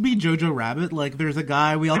Nets be Jojo Rabbit? Like, there's a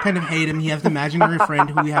guy, we all kind of hate him. He has an imaginary friend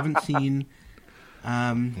who we haven't seen.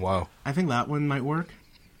 Wow. I think that one might work.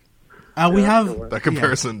 We have... That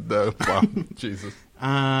comparison, though. Wow. Jesus.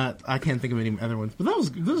 I can't think of any other ones, but that was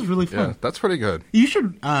really fun. Yeah, that's pretty good. You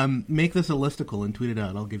should make this a listicle and tweet it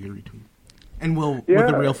out. I'll give you a retweet, and with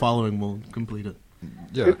the real following, we'll complete it.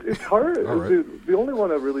 Yeah, it's hard. Right. The only one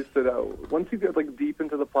that really stood out once you get deep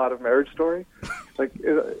into the plot of Marriage Story,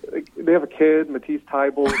 they have a kid, Matisse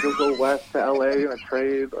Thybulle, he'll go west to L.A. in a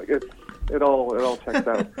trade. It all checks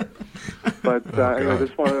out. But I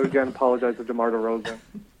just want to again apologize to DeMar DeRozan.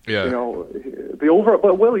 Yeah. The over,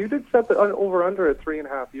 but Will, you did set the over under at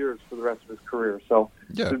 3.5 years for the rest of his career. So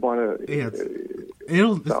yeah, did want to.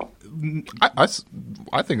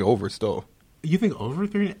 I think over still. You think over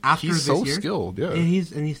 3 after he's this so year? Skilled, yeah. And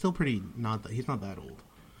he's still pretty he's not that old.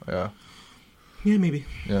 Yeah. Yeah, maybe.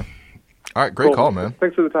 Yeah. All right, great call, man.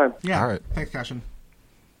 Thanks for the time. Yeah. All right. Thanks, Cashin.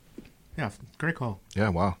 Yeah, great call. Yeah,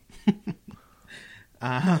 wow.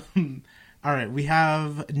 All right, we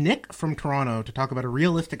have Nick from Toronto to talk about a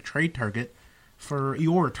realistic trade target for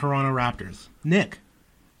your Toronto Raptors. Nick,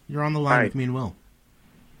 you're on the line with me and Will.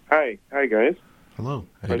 Hi guys. Hello.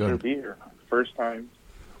 Pleasure to be here. First time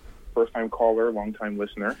caller, long time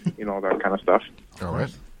listener. That kind of stuff. All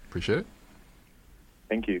right, appreciate it.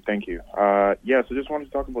 Thank you. So just wanted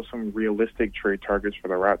to talk about some realistic trade targets for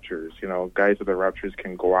the Raptors. Guys that the Raptors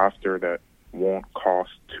can go after that won't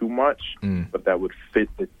cost too much, but that would fit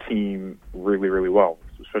the team really, really well,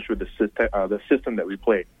 especially with the system that we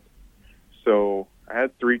play. So I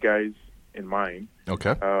had 3 guys in mind.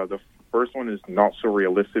 Okay. The first one is not so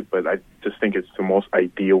realistic, but I just think it's the most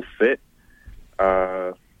ideal fit.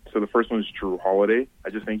 So the first one is Drew Holiday. I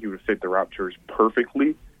just think he would fit the Raptors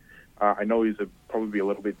perfectly. I know he's probably a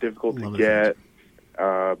little bit difficult to get.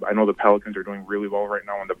 I know the Pelicans are doing really well right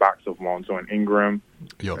now on the backs of Lonzo and Ingram.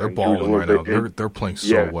 Yo, they're balling right now. They're playing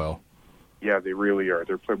so well. Yeah, they really are.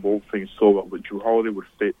 They're both playing so well. But Drew Holiday would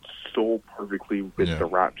fit so perfectly with the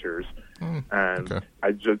Raptors. And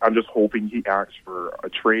I'm just hoping he asks for a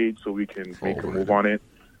trade so we can make a move on it.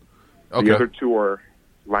 Okay. The other two are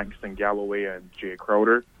Langston Galloway and Jay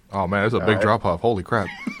Crowder. Oh man, that's a big drop off. Holy crap!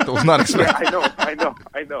 That was not expected. I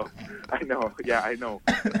know. Yeah, I know.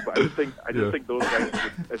 But I just think those guys,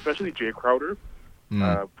 especially Jay Crowder,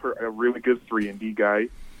 a really good 3-and-D guy,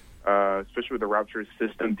 especially with the Raptors'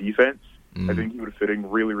 system defense. I think he would fit in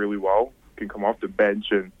really, really well. Can come off the bench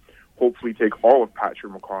and hopefully take all of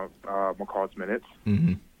Patrick McCaw's minutes.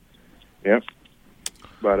 Mm-hmm. Yeah.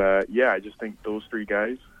 But I just think those three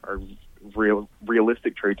guys are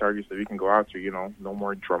realistic trade targets that we can go after. No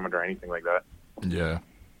more Drummond or anything like that. Yeah.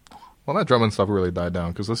 Well, that Drummond stuff really died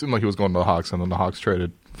down because it seemed like he was going to the Hawks, and then the Hawks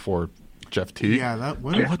traded for Jeff Teague. Yeah,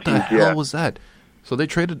 what the hell was that? So they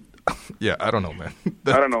traded. Yeah, I don't know, man.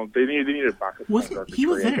 I don't know. They needed a backup. He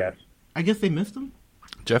was there. I guess they missed him.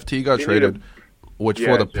 Jeff Teague got traded, for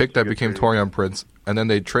the pick that became Taurean Prince, and then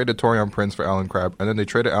they traded Taurean Prince for Allen Crabbe, and then they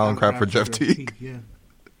traded Allen Crabbe for Jeff Teague. Yeah.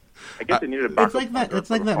 I guess they needed a backup. It's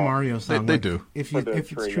like that Mario song. They do. If it's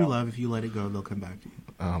true love, if you let it go, they'll come back to you.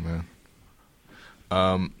 Oh man.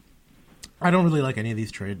 I don't really like any of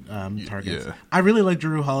these trade targets. Yeah. I really like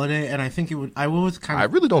Drew Holiday, and I think it would. I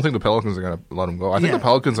really don't think the Pelicans are going to let him go. I think the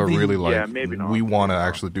Pelicans are really maybe not. We want to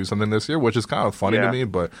actually do something this year, which is kind of funny to me.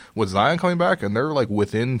 But with Zion coming back, and they're like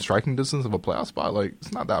within striking distance of a playoff spot, like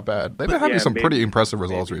it's not that bad. They've been having some pretty impressive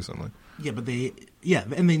results recently. Yeah, but they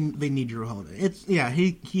need Drew Holiday.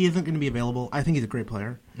 He isn't going to be available. I think he's a great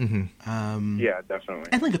player. Mm-hmm. Yeah, definitely.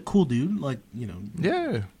 And like a cool dude,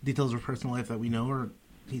 Yeah. Details of personal life that we know, or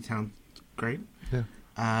he sounds great. Yeah.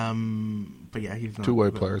 But yeah, he's not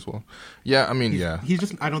two-way player as well. Yeah, I mean, he's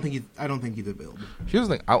just. I don't think he's available. Here's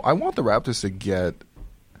the thing. I want the Raptors to get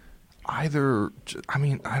either. I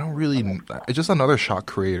mean, I don't really. It's just another shot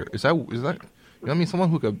creator. Is that? You know what I mean? Someone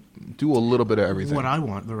who could do a little bit of everything. What I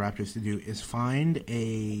want the Raptors to do is find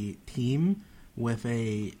a team with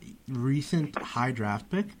a recent high draft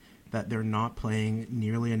pick that they're not playing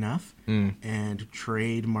nearly enough, and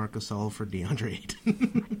trade Marc Gasol for DeAndre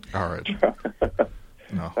Ayton. All right.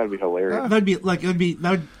 No. That'd be hilarious.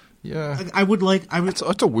 Yeah. I would.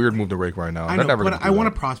 It's a weird move to make right now. I know, but I want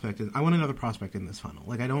a prospect. I want another prospect in this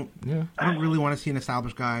funnel. I don't really want to see an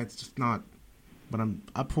established guy. It's just not what I'm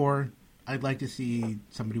up for. I'd like to see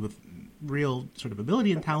somebody with real sort of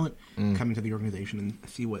ability and talent come into the organization and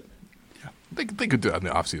see what. Yeah, they could do that in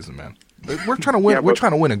the offseason, man. We're trying to win. We're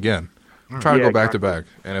trying to win again. Trying to go back to back,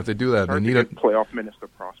 and if they do that, they need a playoff minutes for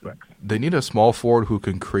prospects. They need a small forward who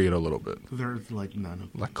can create a little bit. There's like none of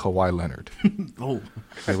them. Like Kawhi Leonard. Oh,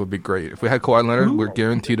 it would be great if we had Kawhi Leonard. We're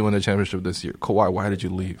guaranteed to win the championship this year. Kawhi, why did you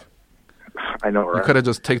leave? I know, right? You could have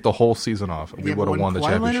just taken the whole season off, and we would have won the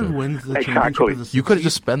championship. Leonard wins the championship. You could have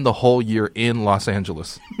just spent the whole year in Los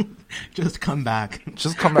Angeles. Just come back.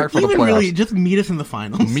 Just come back for the playoffs. Really, just meet us in the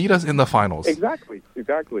finals. Meet us in the finals. Exactly.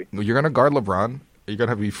 You're gonna guard LeBron. You're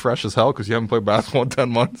going to be fresh as hell because you haven't played basketball in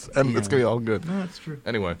 10 months, and it's going to be all good. No, that's true.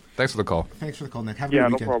 Anyway, thanks for the call. Thanks for the call, Nick. Have a good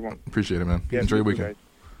weekend. No problem. Appreciate it, man. Enjoy your weekend.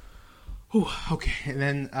 Okay, and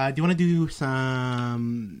then do you want to do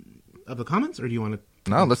some of the comments, or do you want to?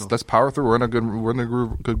 No, let's power through. We're in a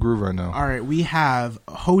good groove right now. All right, we have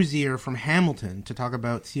Hosier from Hamilton to talk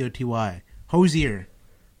about COTY. Hosier,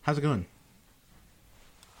 how's it going?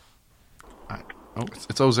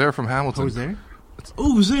 It's Ozair from Hamilton. Ozair?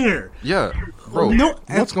 Ozair. Yeah, bro.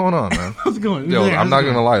 What's going on, man? How's it going? Yo, I'm not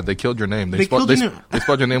gonna lie. They killed your name. They spelled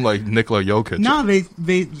your name like Nikola Jokic. No,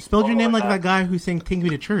 they spelled your name like that guy who sang "Take Me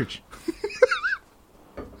to Church."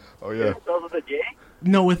 Oh yeah. Spelled with a J?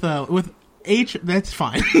 No, with H. That's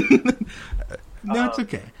fine. No, it's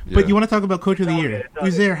okay. Yeah. But you want to talk about Coach of the Year?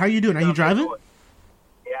 Ozair, how you doing? Are you driving?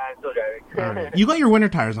 Yeah, I'm still driving. All right. You got your winter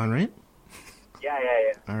tires on, right? Yeah.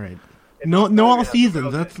 All right. No, all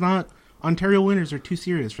seasons. That's not. Ontario winters are too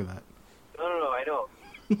serious for that. No, I know.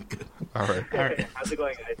 Good. All right. How's it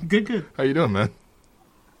going, guys? Good. How you doing, man?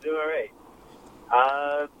 Doing all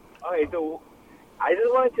right. Okay, so I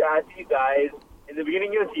just wanted to ask you guys, in the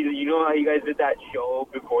beginning of the season, you know how you guys did that show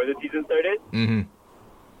before the season started? Mm-hmm.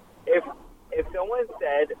 If someone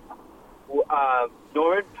said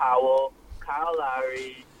Norman Powell, Kyle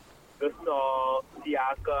Lowry, Gasol,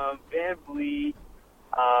 Siakam, Van Vliet,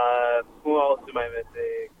 who else am I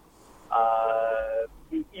missing?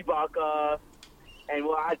 Ibaka, and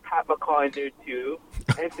we'll add Pat McCaw in there too,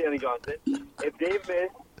 and Stanley Johnson. If they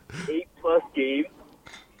miss 8+ games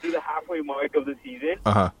through the halfway mark of the season,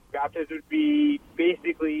 Raptors would be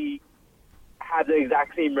basically have the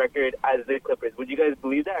exact same record as the Clippers. Would you guys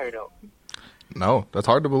believe that or no? No, that's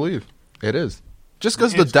hard to believe. It is. Just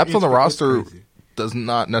because the depth on the roster does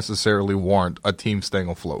not necessarily warrant a team staying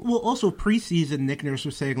afloat. Well, also preseason, Nick Nurse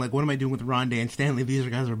was saying, like, what am I doing with Rondé and Stanley? These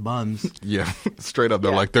guys are bums. Yeah, straight up.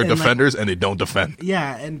 They're like, they're defenders and they don't defend.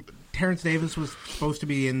 Yeah, and Terrence Davis was supposed to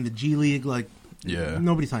be in the G League. Like,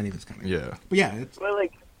 nobody signed this kind of. Yeah. But yeah,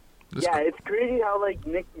 it's crazy how, like,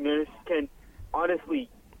 Nick Nurse can, honestly,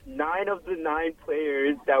 9 of the 9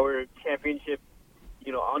 players that were championship,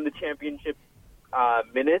 on the championship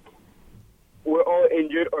minutes were all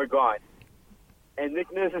injured or gone. And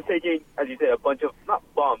Nick Nurse is taking, as you said, a bunch of, not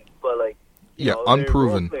bums, but like,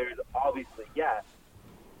 unproven players, obviously,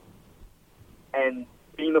 and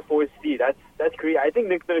being the 4th seed, that's crazy. I think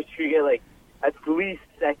Nick Nurse should get like at least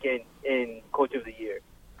 2nd in Coach of the Year.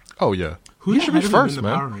 Oh yeah, he should be first,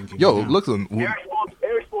 man. Yo, listen,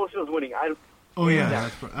 Eric Spoelstra's winning. All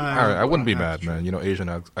right, I wouldn't be mad, man. Asian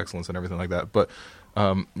excellence and everything like that. But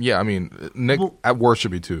I mean, Nick at worst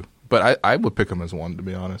should be 2, but I would pick him as 1, to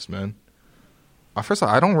be honest, man. First of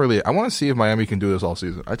all, I want to see if Miami can do this all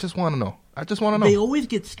season. I just want to know. They always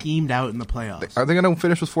get schemed out in the playoffs. Are they going to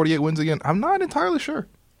finish with 48 wins again? I'm not entirely sure.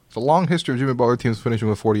 It's a long history of Jimmy Butler teams finishing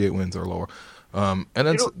with 48 wins or lower. And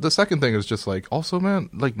then the second thing is just like, also, man,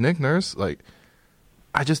 like Nick Nurse, like,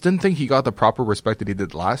 I just didn't think he got the proper respect that he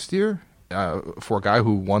did last year for a guy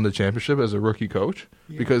who won the championship as a rookie coach.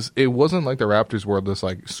 Yeah. Because it wasn't like the Raptors were this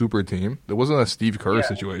like super team. It wasn't a Steve Kerr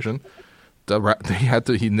situation.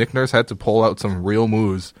 Nick Nurse had to pull out some real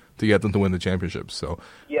moves to get them to win the championship. So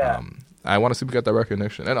I want to see if we get that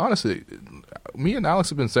recognition. And honestly, me and Alex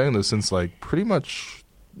have been saying this since like pretty much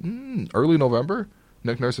early November.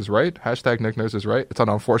 Nick Nurse is right. # Nick Nurse is right. It's an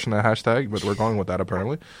unfortunate hashtag, but we're going with that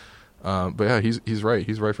apparently. But yeah, he's right.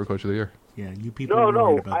 He's right for Coach of the Year. Yeah, you people. I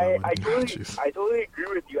totally agree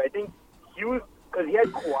with you. I think he was, because he had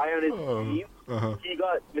Kawhi on his team. He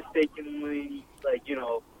got mistakenly like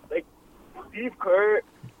Steve Kerr,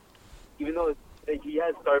 even though he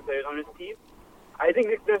has star players on his team, I think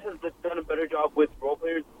Nick Nurse has done a better job with role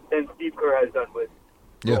players than Steve Kerr has done with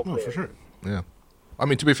role players. For sure. Yeah. I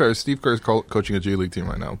mean, to be fair, Steve Kerr is coaching a G League team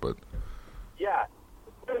right now, but... Yeah.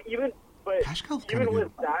 Even with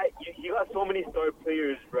that, you got so many star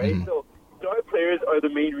players, right? Mm-hmm. So star players are the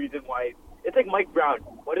main reason why... It's like Mike Brown.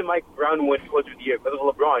 Why did Mike Brown win Coach of the Year? Because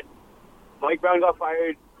of LeBron. Mike Brown got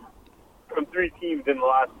fired from 3 teams in the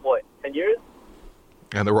last, 10 years?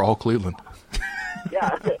 And they were all Cleveland.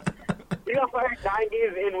 Yeah. He got fired 9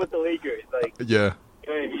 games in with the Lakers. Like, yeah.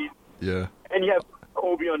 You know what I mean? Yeah. And you have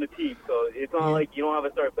Kobe on the team, so it's not like you don't have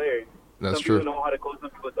a star player. That's some true. People know how to coach, some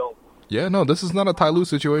people don't. Yeah, no, this is not a Ty Lue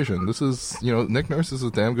situation. This is, Nick Nurse is a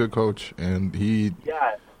damn good coach, and he...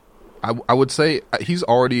 Yeah. I would say he's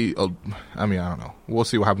already... I don't know. We'll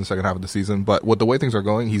see what happens in the second half of the season, but with the way things are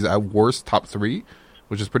going, he's at worst top 3,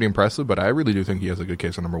 which is pretty impressive, but I really do think he has a good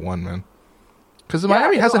case for number 1, man. Because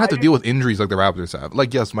Miami hasn't had to deal with injuries like the Raptors have.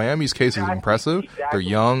 Like, yes, Miami's case is impressive. Exactly. They're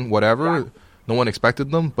young, whatever. Yeah. No one expected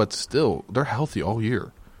them, but still, they're healthy all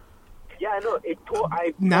year. Yeah, no.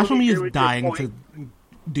 National media is dying to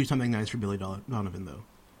do something nice for Billy Donovan, though.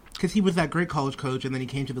 Because he was that great college coach, and then he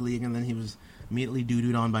came to the league, and then he was immediately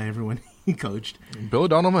doo-dooed on by everyone he coached. Billy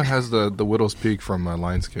Donovan has the Widow's Peak from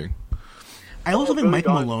Lions King. I also think Mike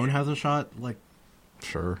Malone has a shot. Like,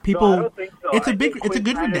 sure. People, no, I don't think so. It's a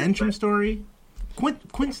good redemption story.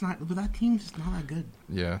 Quint's not, but that team's just not that good.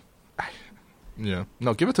 Yeah. Yeah.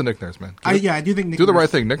 No, give it to Nick Nurse, man. I do think Nick do the right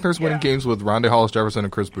thing. Nick Nurse winning games with Rondé Hollis Jefferson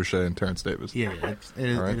and Chris Boucher and Terrence Davis. Yeah,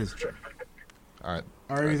 it is true. All right.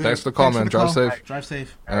 Thanks for the call, man. Drive safe. Drive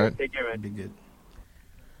safe. All right. Take care, man. Be good.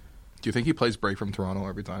 Do you think he plays break from Toronto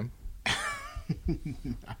every time?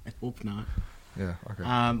 I hope not. Yeah,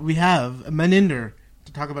 okay. We have Maninder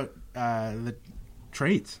to talk about the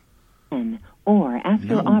trades. Or ask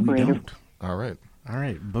your operator. We don't. All right.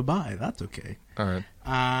 Bye-bye. That's okay. All right.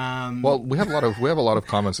 Well, we have a lot of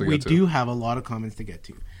comments to get to. We do have a lot of comments to get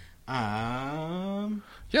to.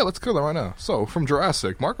 Yeah, let's go there right now. So, from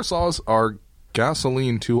Jurassic, Marc Gasol is our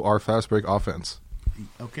gasoline to our fast break offense.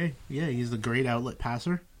 Okay. Yeah, he's the great outlet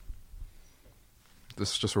passer.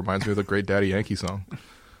 This just reminds me of the Great Daddy Yankee song.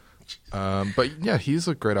 But yeah, he's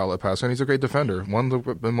a great outlet passer, and he's a great defender. One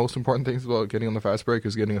of the most important things about getting on the fast break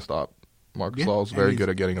is getting a stop. Marc Gasol is very good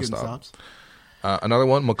at getting a stop. Another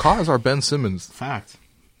one, McCaw is our Ben Simmons. Fact.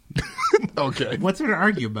 Okay. What's there to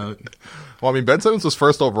argue about? Well, I mean, Ben Simmons was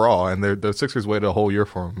first overall, and the Sixers waited a whole year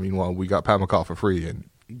for him. Meanwhile, we got Pat McCaw for free, and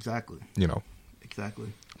exactly.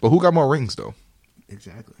 Exactly. But who got more rings, though?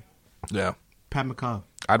 Exactly. Yeah. Pat McCaw.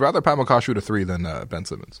 I'd rather Pat McCaw shoot a 3 than Ben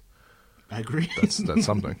Simmons. I agree. That's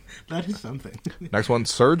something. That is something. Next one,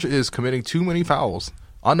 Serge is committing too many fouls,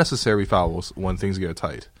 unnecessary fouls when things get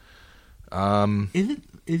tight.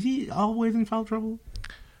 Is he always in foul trouble?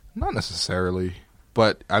 Not necessarily,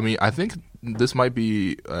 but I mean, I think this might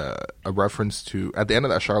be a reference to at the end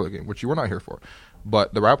of that Charlotte game, which you were not here for,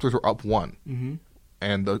 but the Raptors were up 1,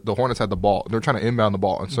 and the Hornets had the ball. They're trying to inbound the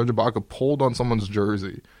ball, and Serge Ibaka pulled on someone's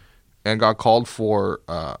jersey and got called for,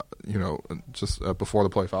 just before the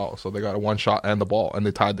play foul. So they got a one shot and the ball, and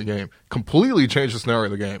they tied the game. Completely changed the scenario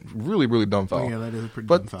of the game. Really, really dumb foul. Oh, yeah, that is a pretty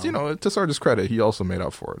dumb foul. But, to Serge's credit, he also made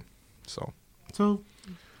up for it. So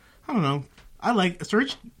I don't know. I like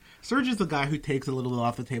Serge. Serge is the guy who takes a little bit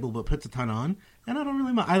off the table but puts a ton on, and I don't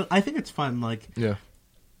really mind. I think it's fun. Like, yeah.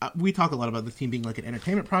 We talk a lot about this team being like an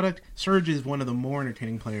entertainment product. Serge is one of the more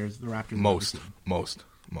entertaining players the Raptors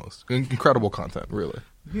most incredible content, really.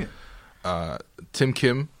 Yeah. Tim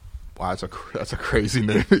Kim, wow, that's a crazy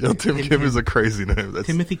name. Tim Kim is a crazy name. That's,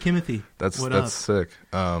 Timothy. That's sick.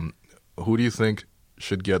 Who do you think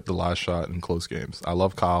should get the last shot in close games? I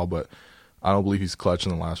love Kyle, but I don't believe he's clutch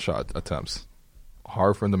in the last shot attempts.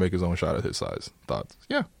 Hard for him to make his own shot at his size. Thoughts?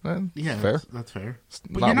 Yeah, man. Yeah, fair. That's fair.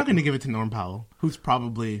 But you're not going to give it to Norm Powell, who's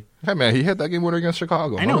probably... Hey, man, he hit that game winner against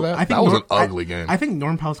Chicago. I know. That? I think that was an ugly game. I think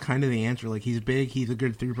Norm Powell's kind of the answer. Like, he's big. He's a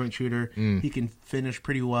good three-point shooter. He can finish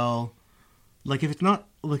pretty well. Like, if it's not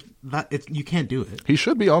like that, you can't do it. He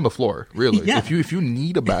should be on the floor, really. Yeah. If you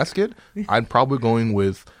need a basket, I'd probably going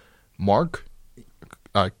with Mark,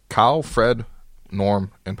 Kyle, Fred,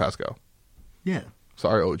 Norm, and Pascal. Yeah.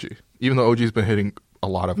 Sorry, OG. Even though OG's been hitting a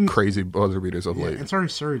lot of crazy buzzer beaters of late. And sorry,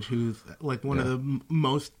 Serge, who's like one of the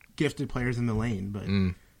most gifted players in the lane, but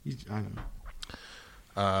I don't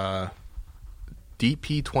know.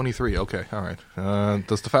 DP23. Okay, all right.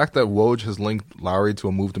 Does the fact that Woj has linked Lowry to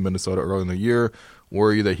a move to Minnesota early in the year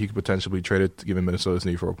worry you that he could potentially be traded given Minnesota's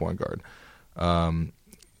need for a point guard?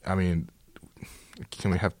 I mean, can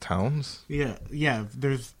we have Towns? Yeah.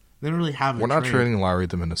 They don't really have. We're not trading Lowry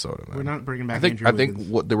to Minnesota, man. We're not bringing back. I think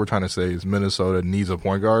what they were trying to say is Minnesota needs a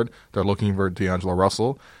point guard. They're looking for D'Angelo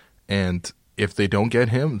Russell, and if they don't get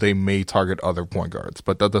him, they may target other point guards.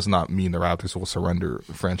 But that does not mean the Raptors will surrender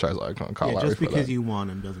franchise icon Kyle Lowry. Just because you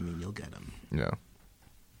want him doesn't mean you'll get him. Yeah.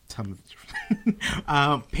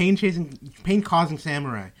 Pain-causing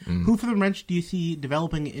samurai. Who for the wrench do you see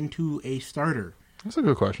developing into a starter? That's a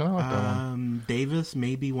good question. I like that one. Davis,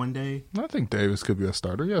 maybe one day. I think Davis could be a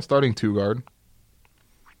starter. Yeah, starting 2-guard.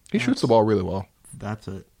 He shoots the ball really well. That's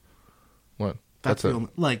it. What? That's it.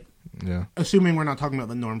 Yeah. Assuming we're not talking about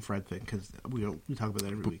the Norm Fred thing, because we talk about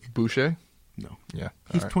that every week. Boucher? No. Yeah.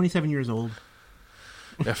 He's 27 years old.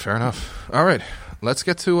 Yeah, fair enough. All right, let's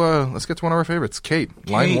get to one of our favorites, Kate.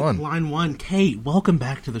 Line one. Kate, welcome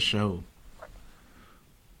back to the show.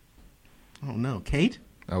 Oh no, Kate.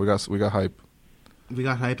 We got hype. We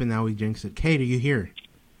got hype, and now we jinxed it. Kate, are you here?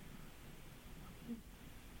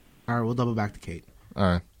 All right, we'll double back to Kate. All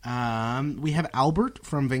right. We have Albert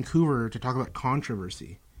from Vancouver to talk about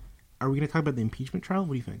controversy. Are we going to talk about the impeachment trial?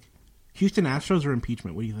 What do you think? Houston Astros or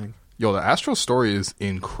impeachment? What do you think? Yo, the Astros story is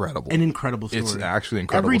incredible. An incredible story. It's actually an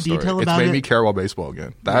incredible Every story. detail about it's made me care about baseball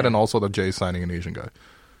again. That and also the Jays signing an Asian guy.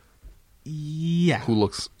 Yeah. Who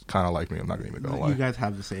looks kind of like me. I'm not even going to lie. You guys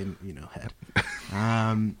have the same, head.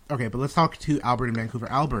 Okay, but let's talk to Albert in Vancouver.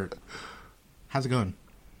 Albert, how's it going?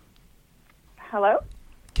 Hello?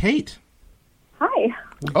 Kate. Hi.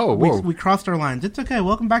 We crossed our lines. It's okay.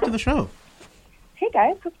 Welcome back to the show. Hey,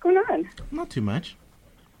 guys. What's going on? Not too much.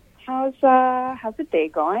 How's the day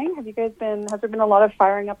going? Has there been a lot of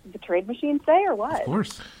firing up of the trade machine today, or what? Of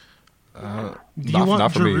course. Do you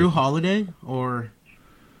want Drew Holiday or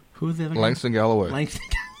who's the other guy? Langston Galloway.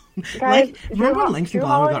 Guys, remember Langston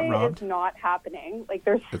Galloway got robbed? It's not happening.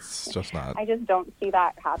 It's just not. I just don't see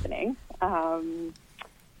that happening. And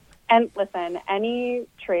listen, any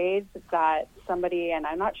trades that somebody, and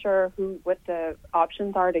I'm not sure what the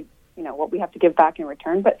options are to, what we have to give back in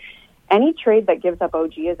return, but any trade that gives up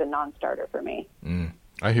OG is a non-starter for me.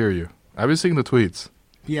 I hear you. I've been seeing the tweets.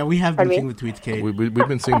 Yeah, we have been seeing the tweets, Kate. We've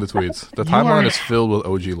been seeing the tweets. The timeline is filled with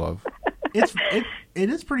OG love. It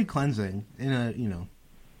is pretty cleansing in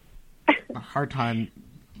a hard time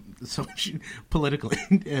politically.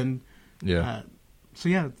 And so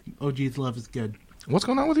yeah, OG's love is good. What's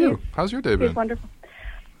going on with you? How's your day been? It's wonderful.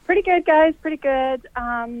 Pretty good, guys. Pretty good.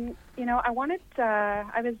 I wanted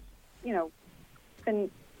I was,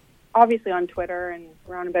 been obviously on Twitter and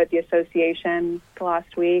around about the association the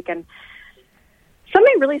last week, and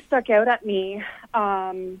something really stuck out at me,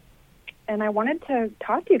 and I wanted to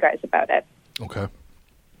talk to you guys about it. Okay.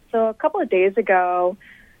 So a couple of days ago,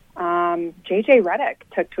 JJ Redick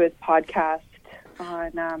took to his podcast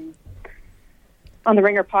on on the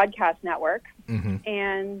Ringer Podcast Network.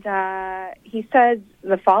 And he said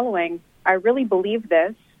the following: "I really believe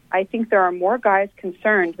this. I think there are more guys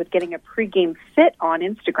concerned with getting a pregame fit on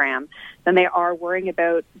Instagram than they are worrying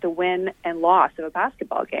about the win and loss of a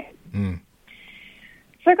basketball game."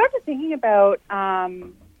 So I got to thinking about,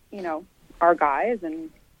 our guys and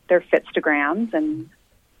their Fitstagrams, and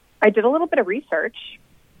I did a little bit of research.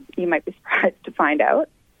 You might be surprised to find out.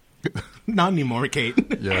 Not anymore, Kate.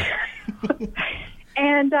 Yeah.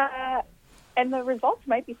 And the results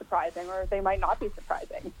might be surprising, or they might not be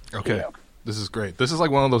surprising. Okay. This is great. This is like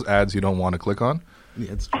one of those ads you don't want to click on.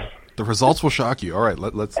 Yeah, it's true. The results will shock you. All right,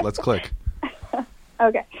 let's click.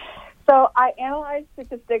 Okay. So I analyzed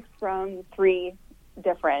statistics from 3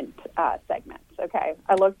 different segments. Okay.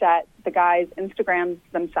 I looked at the guys' Instagrams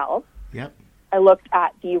themselves. Yep. I looked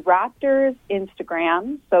at the Raptors'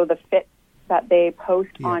 Instagram, so the fits that they post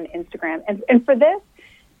on Instagram. And for this,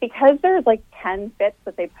 because there's like 10 fits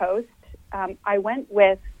that they post, I went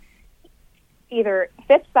with either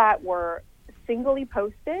fits that were singly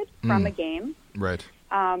posted from a game, right,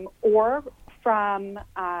 or from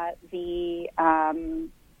the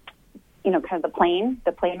kind of the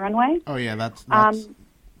plane runway. Oh yeah, that's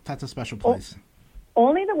a special place.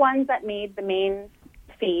 Only the ones that made the main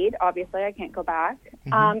feed. Obviously, I can't go back.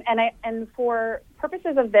 And for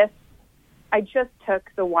purposes of this, I just took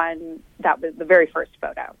the one that was the very first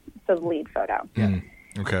photo, so the lead photo.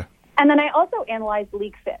 Okay. And then I also analyzed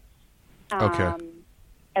league fits. Okay.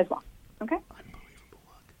 As well. Okay.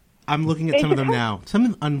 I'm looking at some of them now.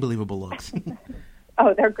 Some unbelievable looks.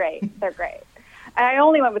 Oh, they're great. They're great. I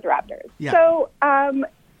only went with the Raptors. Yeah. So,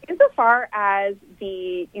 insofar as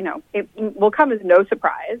it will come as no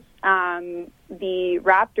surprise, the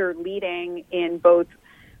Raptor leading in both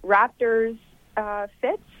Raptors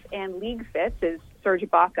fits and league fits is Serge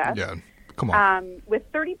Ibaka. Yeah, come on. With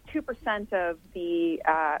 32% of the,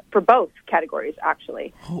 for both categories,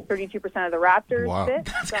 actually. 32% of the Raptors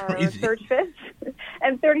fits are Serge fits,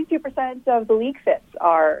 and 32% of the league fits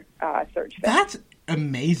are Serge fits. That's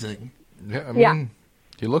amazing. Yeah, I mean,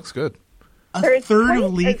 he looks good. A third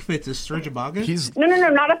of league fits is Serge Ibaka? No,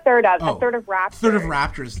 not a third of. A third of Raptors. Third of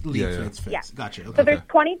Raptors league fits. Yeah. Gotcha. Okay. So there's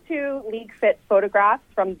 22 league fit photographs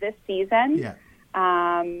from this season. Yeah.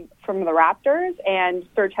 From the Raptors, and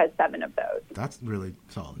Serge has 7 of those. That's really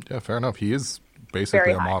solid. Yeah, fair enough. He is basically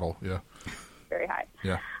Very a high. model. Yeah. Very high.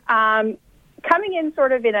 Yeah. Coming in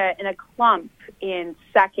sort of in a clump in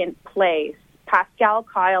second place, Pascal,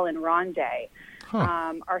 Kyle, and Rondé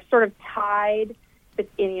are sort of tied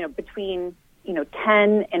between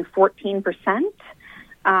 10 and 14%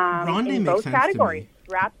 in both categories,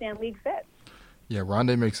 Raps and league fits. Yeah,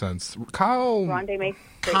 Rondé makes sense. Kyle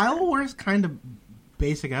wears kind of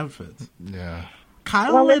basic outfits. Yeah.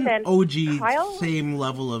 Kyle and OG, same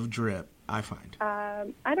level of drip, I find.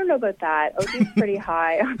 I don't know about that. OG's pretty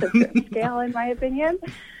high on the drip scale, in my opinion.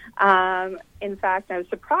 In fact, I was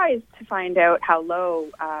surprised to find out how low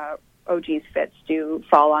OG's fits do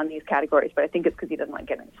fall on these categories, but I think it's because he doesn't like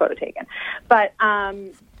getting a photo taken. But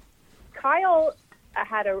Kyle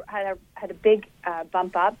had a big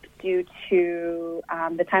bump up due to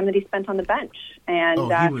the time that he spent on the bench, and a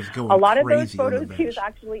lot of those photos he was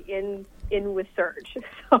actually in with Serge.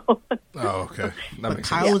 So. Okay. But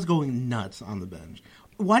Kyle was going nuts on the bench.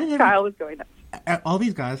 Why did Kyle was going nuts? All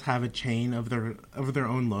these guys have a chain of their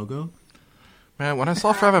own logo. Man, when I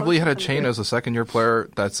saw Fred VanVleet had a chain as a second-year player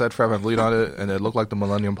that said Fred VanVleet on it, and it looked like the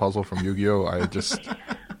Millennium Puzzle from Yu-Gi-Oh,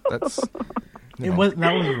 that was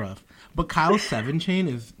rough. But Kyle's 7 chain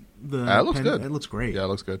is that looks good. It looks great. Yeah, it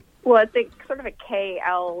looks good. Well, it's sort of a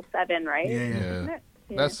KL7, right? Yeah.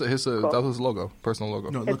 That's his. Cool. That was his logo, personal logo.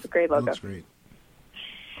 No, it's a great logo. It looks great.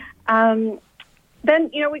 Then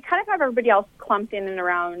we kind of have everybody else clumped in and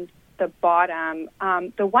around the bottom.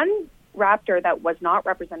 The one Raptor that was not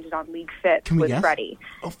represented on League Fits was Freddie.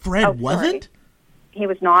 Oh, Fred wasn't? He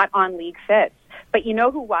was not on League Fits. But you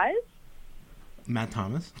know who was? Matt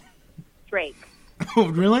Thomas. Drake. Oh,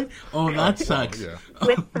 really? Oh, that sucks. Yeah.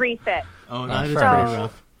 With 3 fits. Oh, that is pretty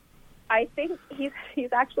rough. I think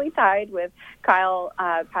he's actually tied with Kyle,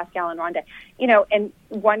 Pascal, and Rondé. And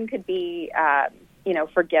one could be,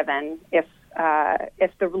 forgiven if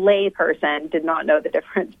the lay person did not know the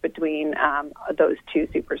difference between those two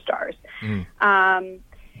superstars.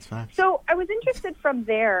 So I was interested from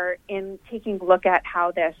there in taking a look at how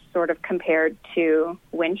this sort of compared to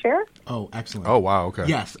win share. Oh, excellent. Oh, wow, okay.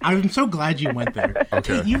 Yes, I'm so glad you went there.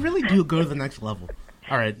 Okay. You really do go to the next level.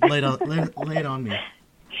 All right, lay it on me.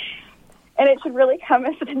 And it should really come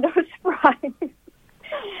as no surprise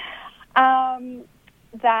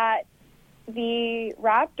that the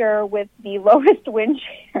Raptor with the lowest win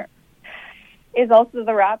share is also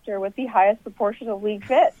the Raptor with the highest proportion of league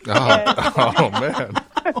fits. Oh man.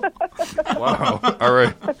 Wow. All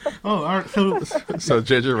right. Oh, all right. So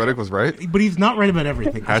JJ Redick was right? But he's not right about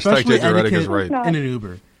everything. Hashtag JJ Redick is right. In an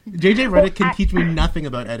Uber. JJ Redick can teach me nothing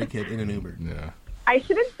about etiquette in an Uber. Yeah. I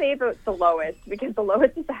shouldn't say about the lowest, because the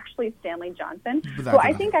lowest is actually Stanley Johnson, who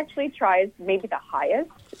I think actually tries maybe the highest.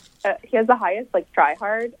 He has the highest, like, try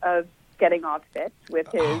hard of getting off fit with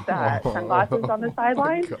his sunglasses on the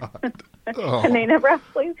sideline. And they never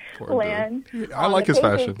actually land. I like his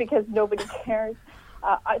fashion. Because nobody cares.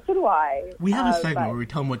 So do I. We have a segment where we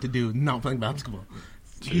tell him what to do, not playing basketball.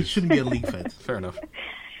 He shouldn't be a league fit. Fair enough.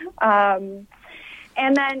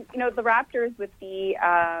 And then, the Raptors with the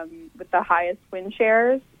highest win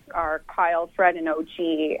shares are Kyle, Fred, and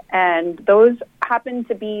OG, and those happen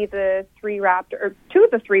to be two of the three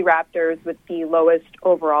Raptors with the lowest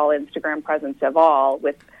overall Instagram presence of all,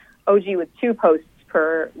 with OG with 2 posts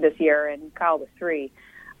per this year and Kyle with 3.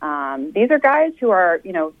 These are guys who are,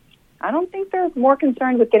 I don't think they're more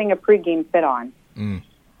concerned with getting a pregame fit on.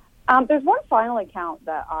 There's one final account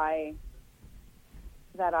that I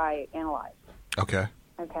analyzed. Okay.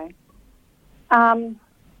 And,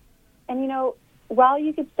 while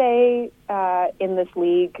you could say in this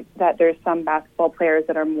league that there's some basketball players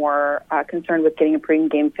that are more concerned with getting a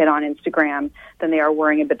pregame fit on Instagram than they are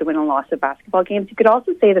worrying about the win and loss of basketball games, you could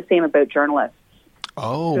also say the same about journalists.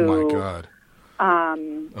 Oh, who, my God.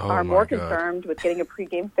 Are more concerned with getting a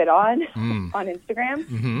pregame fit on on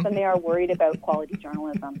Instagram than they are worried about quality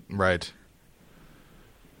journalism. Right.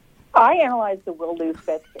 I analyzed the Will Lose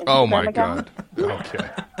Fits Instagram Oh, my account. God. Okay.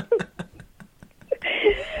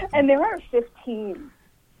 And there are 15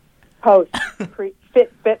 posts,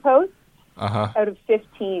 fit posts, out of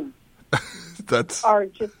 15 are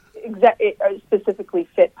just specifically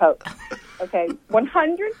fit posts. Okay,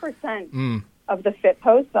 100% of the fit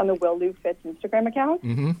posts on the Will Lou Fits Instagram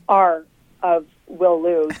account are of Will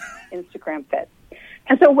Lou Instagram fits.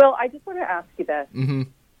 And so, Will, I just want to ask you this.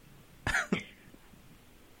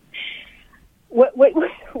 What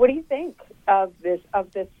do you think of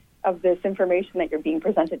this information that you're being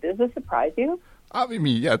presented? Does this surprise you? I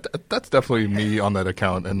mean, yeah, that's definitely me on that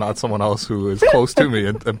account, and not someone else who is close to me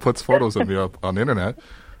and puts photos of me up on the internet.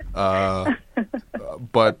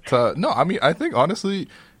 But no, I mean, I think honestly,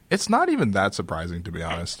 it's not even that surprising, to be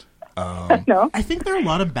honest. No, I think there are a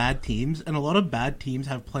lot of bad teams, and a lot of bad teams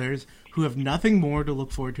have players who have nothing more to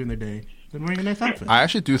look forward to in their day than wearing a nice outfit. I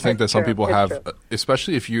actually do think that some people have,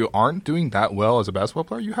 especially if you aren't doing that well as a basketball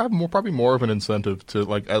player, you have probably more of an incentive to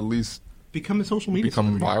like at least become a social media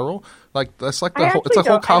become viral. Like that's like the whole, it's a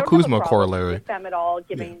whole Kyle Kuzma corollary. With them at all,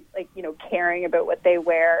 giving caring about what they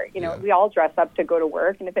wear. We all dress up to go to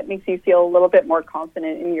work, and if it makes you feel a little bit more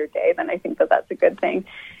confident in your day, then I think that that's a good thing.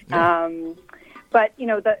 Yeah. But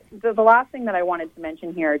the last thing that I wanted to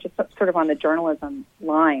mention here, just sort of on the journalism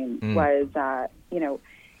line, was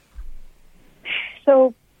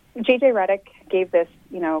so JJ Redick gave this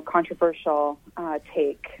controversial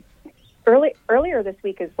take earlier this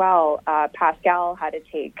week as well. Pascal had a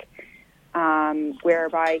take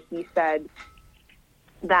whereby he said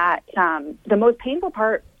that the most painful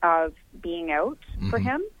part of being out for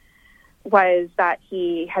him was that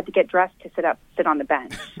he had to get dressed to sit on the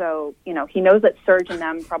bench. So, he knows that Serge and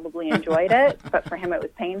them probably enjoyed it, but for him it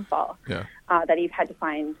was painful that he had to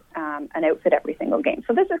find an outfit every single game.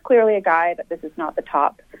 So this is clearly a guy that this is not the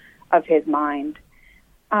top of his mind.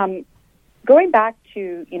 Going back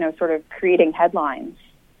to, sort of creating headlines,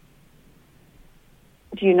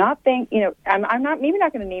 do you not think, I'm not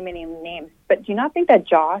going to name any names, but do you not think that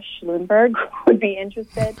Josh Lundberg would be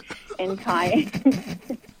interested in tying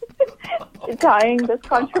this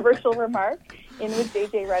controversial remark in with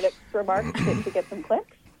JJ Redick's remarks to get some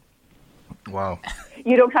clicks? Wow.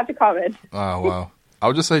 You don't have to comment. Oh, wow. I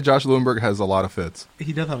would just say Josh Lundberg has a lot of fits.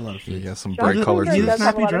 He does have a lot of fits. He has some Josh bright colored Lundberg fits. does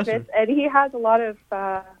have a lot of fits, and he has a lot of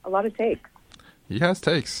takes. He has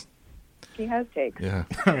takes. He has takes. Yeah.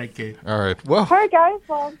 All right, Kate. All right. Well. All right, guys.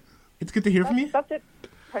 Well, it's good to hear from you. That's it.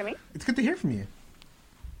 Pardon me? It's good to hear from you.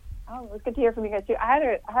 Oh, it was good to hear from you guys too.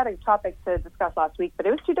 I had a topic to discuss last week, but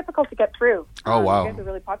it was too difficult to get through. Oh, wow. You guys are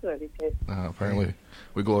really popular these days. Apparently.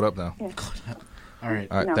 We glowed up now. Yeah. All right.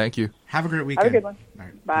 All right. No. Thank you. Have a great weekend. Have a good one. All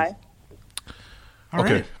right. Bye. All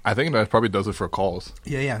okay. Right. I think that probably does it for calls.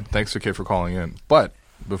 Yeah. Thanks to Kate for calling in. But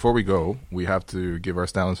before we go, we have to give our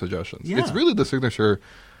Stallion suggestions. Yeah. It's really the signature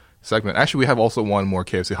segment. Actually, we have also one more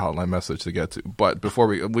KFC hotline message to get to. But before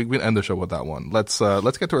we end the show with that one, let's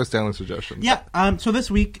get to our Stallion suggestions. Yeah. So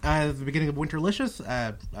this week, the beginning of Winterlicious,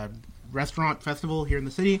 restaurant festival here in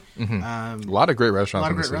the city. A lot of great restaurants. A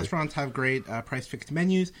lot of great restaurants have great price-fixed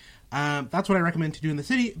menus. That's what I recommend to do in the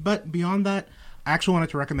city. But beyond that, I actually wanted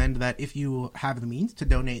to recommend that if you have the means to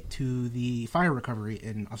donate to the fire recovery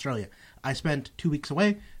in Australia. I spent 2 weeks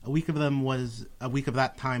away. A week of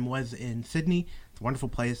that time was in Sydney. It's a wonderful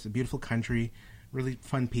place, a beautiful country, really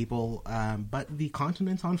fun people. But the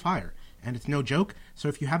continent's on fire, and it's no joke. So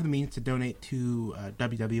if you have the means to donate to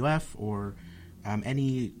WWF or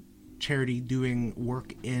any charity doing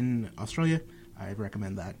work in Australia, I'd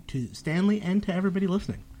recommend that to Stanley and to everybody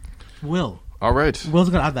listening. Will. All right. Will's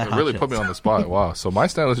going to add that hot really shit. put me on the spot. Wow. So my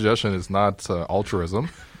Stanley suggestion is not altruism.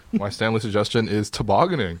 My Stanley suggestion is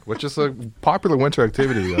tobogganing, which is a popular winter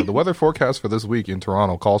activity. The weather forecast for this week in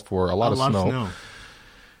Toronto calls for a lot of snow.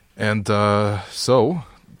 And so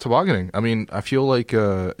tobogganing. I mean, I feel like,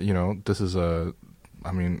 this is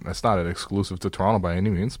it's not an exclusive to Toronto by any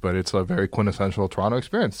means, but it's a very quintessential Toronto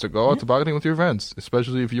experience to go out tobogganing with your friends,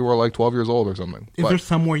 especially if you were like 12 years old or something. Is there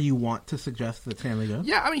somewhere you want to suggest that Stanley goes?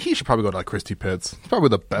 Yeah, I mean, he should probably go to like Christie Pitts. It's probably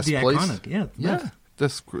the best place. Iconic, yeah.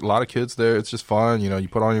 There's a lot of kids there. It's just fun. You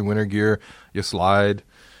put on your winter gear, you slide,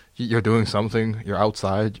 you're doing something, you're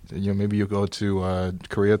outside. Maybe you go to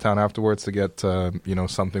Koreatown afterwards to get,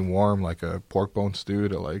 something warm, like a pork bone stew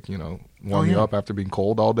to warm you up after being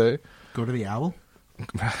cold all day. Go to the Owl?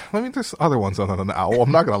 I mean, there's other ones other than the Owl.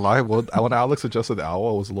 I'm not going to lie. When Alex suggested the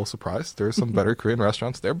Owl, I was a little surprised. There's some better Korean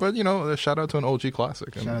restaurants there, but, shout out to an OG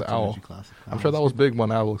classic. And the Owl. I'm sure that was big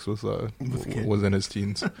when Alex was in his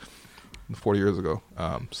teens 40 years ago.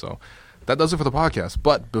 So that does it for the podcast.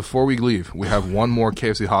 But before we leave, we have one more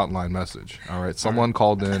KFC hotline message. All right. Someone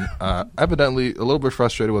called in, evidently a little bit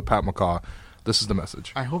frustrated with Pat McCaw. This is the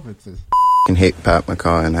message. I hope it's his. I hate Pat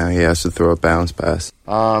McCaw and how he has to throw a bounce pass.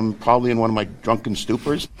 Probably in one of my drunken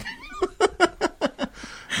stupors.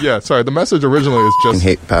 Yeah, sorry. The message originally is just... I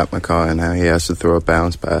hate Pat McCaw and how he has to throw a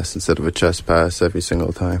bounce pass instead of a chest pass every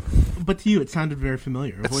single time. But to you, it sounded very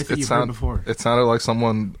familiar. A voice that you've heard before. It sounded like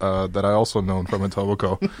someone that I also known from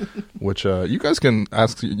Etobicoke, which you guys can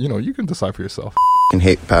ask, you can decide for yourself. I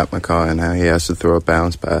hate Pat McCaw and how he has to throw a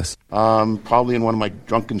bounce pass. Probably in one of my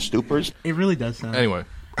drunken stupors. It really does sound... Anyway.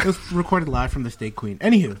 It was recorded live from the Steak Queen.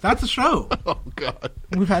 Anywho, that's the show. Oh, God.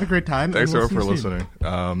 We've had a great time. Thanks, everyone, for listening.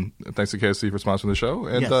 Thanks to KFC for sponsoring the show.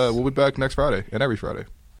 And we'll be back next Friday and every Friday.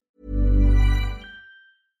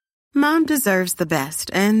 Mom deserves the best,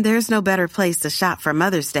 and there's no better place to shop for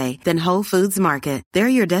Mother's Day than Whole Foods Market. They're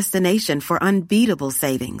your destination for unbeatable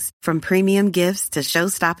savings, from premium gifts to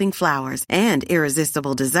show-stopping flowers and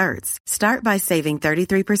irresistible desserts. Start by saving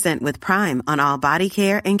 33% with Prime on all body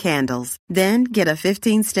care and candles. Then get a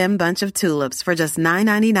 15-stem bunch of tulips for just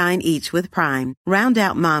 $9.99 each with Prime. Round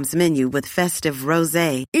out Mom's menu with festive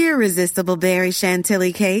rosé, irresistible berry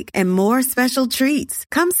chantilly cake, and more special treats.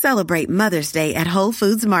 Come celebrate Mother's Day at Whole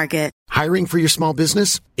Foods Market. Hiring for your small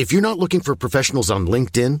business? If you're not looking for professionals on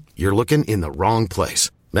LinkedIn, you're looking in the wrong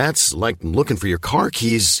place. That's like looking for your car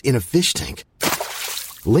keys in a fish tank.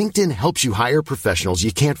 LinkedIn helps you hire professionals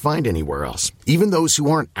you can't find anywhere else, even those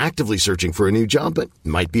who aren't actively searching for a new job but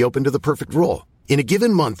might be open to the perfect role. In a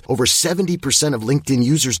given month, over 70% of LinkedIn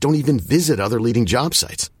users don't even visit other leading job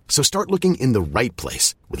sites. So start looking in the right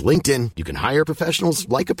place. With LinkedIn, you can hire professionals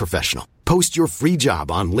like a professional. Post your free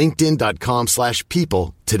job on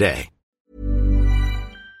linkedin.com/people today.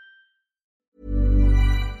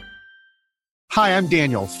 Hi, I'm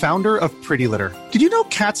Daniel, founder of Pretty Litter. Did you know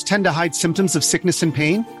cats tend to hide symptoms of sickness and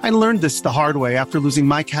pain? I learned this the hard way after losing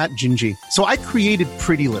my cat, Gingy. So I created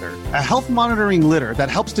Pretty Litter, a health monitoring litter that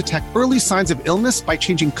helps detect early signs of illness by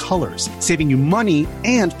changing colors, saving you money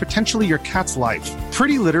and potentially your cat's life.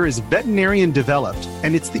 Pretty Litter is veterinarian developed,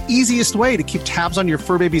 and it's the easiest way to keep tabs on your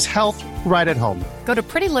fur baby's health right at home. Go to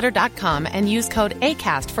prettylitter.com and use code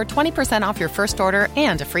ACAST for 20% off your first order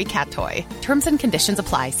and a free cat toy. Terms and conditions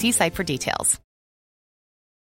apply. See site for details.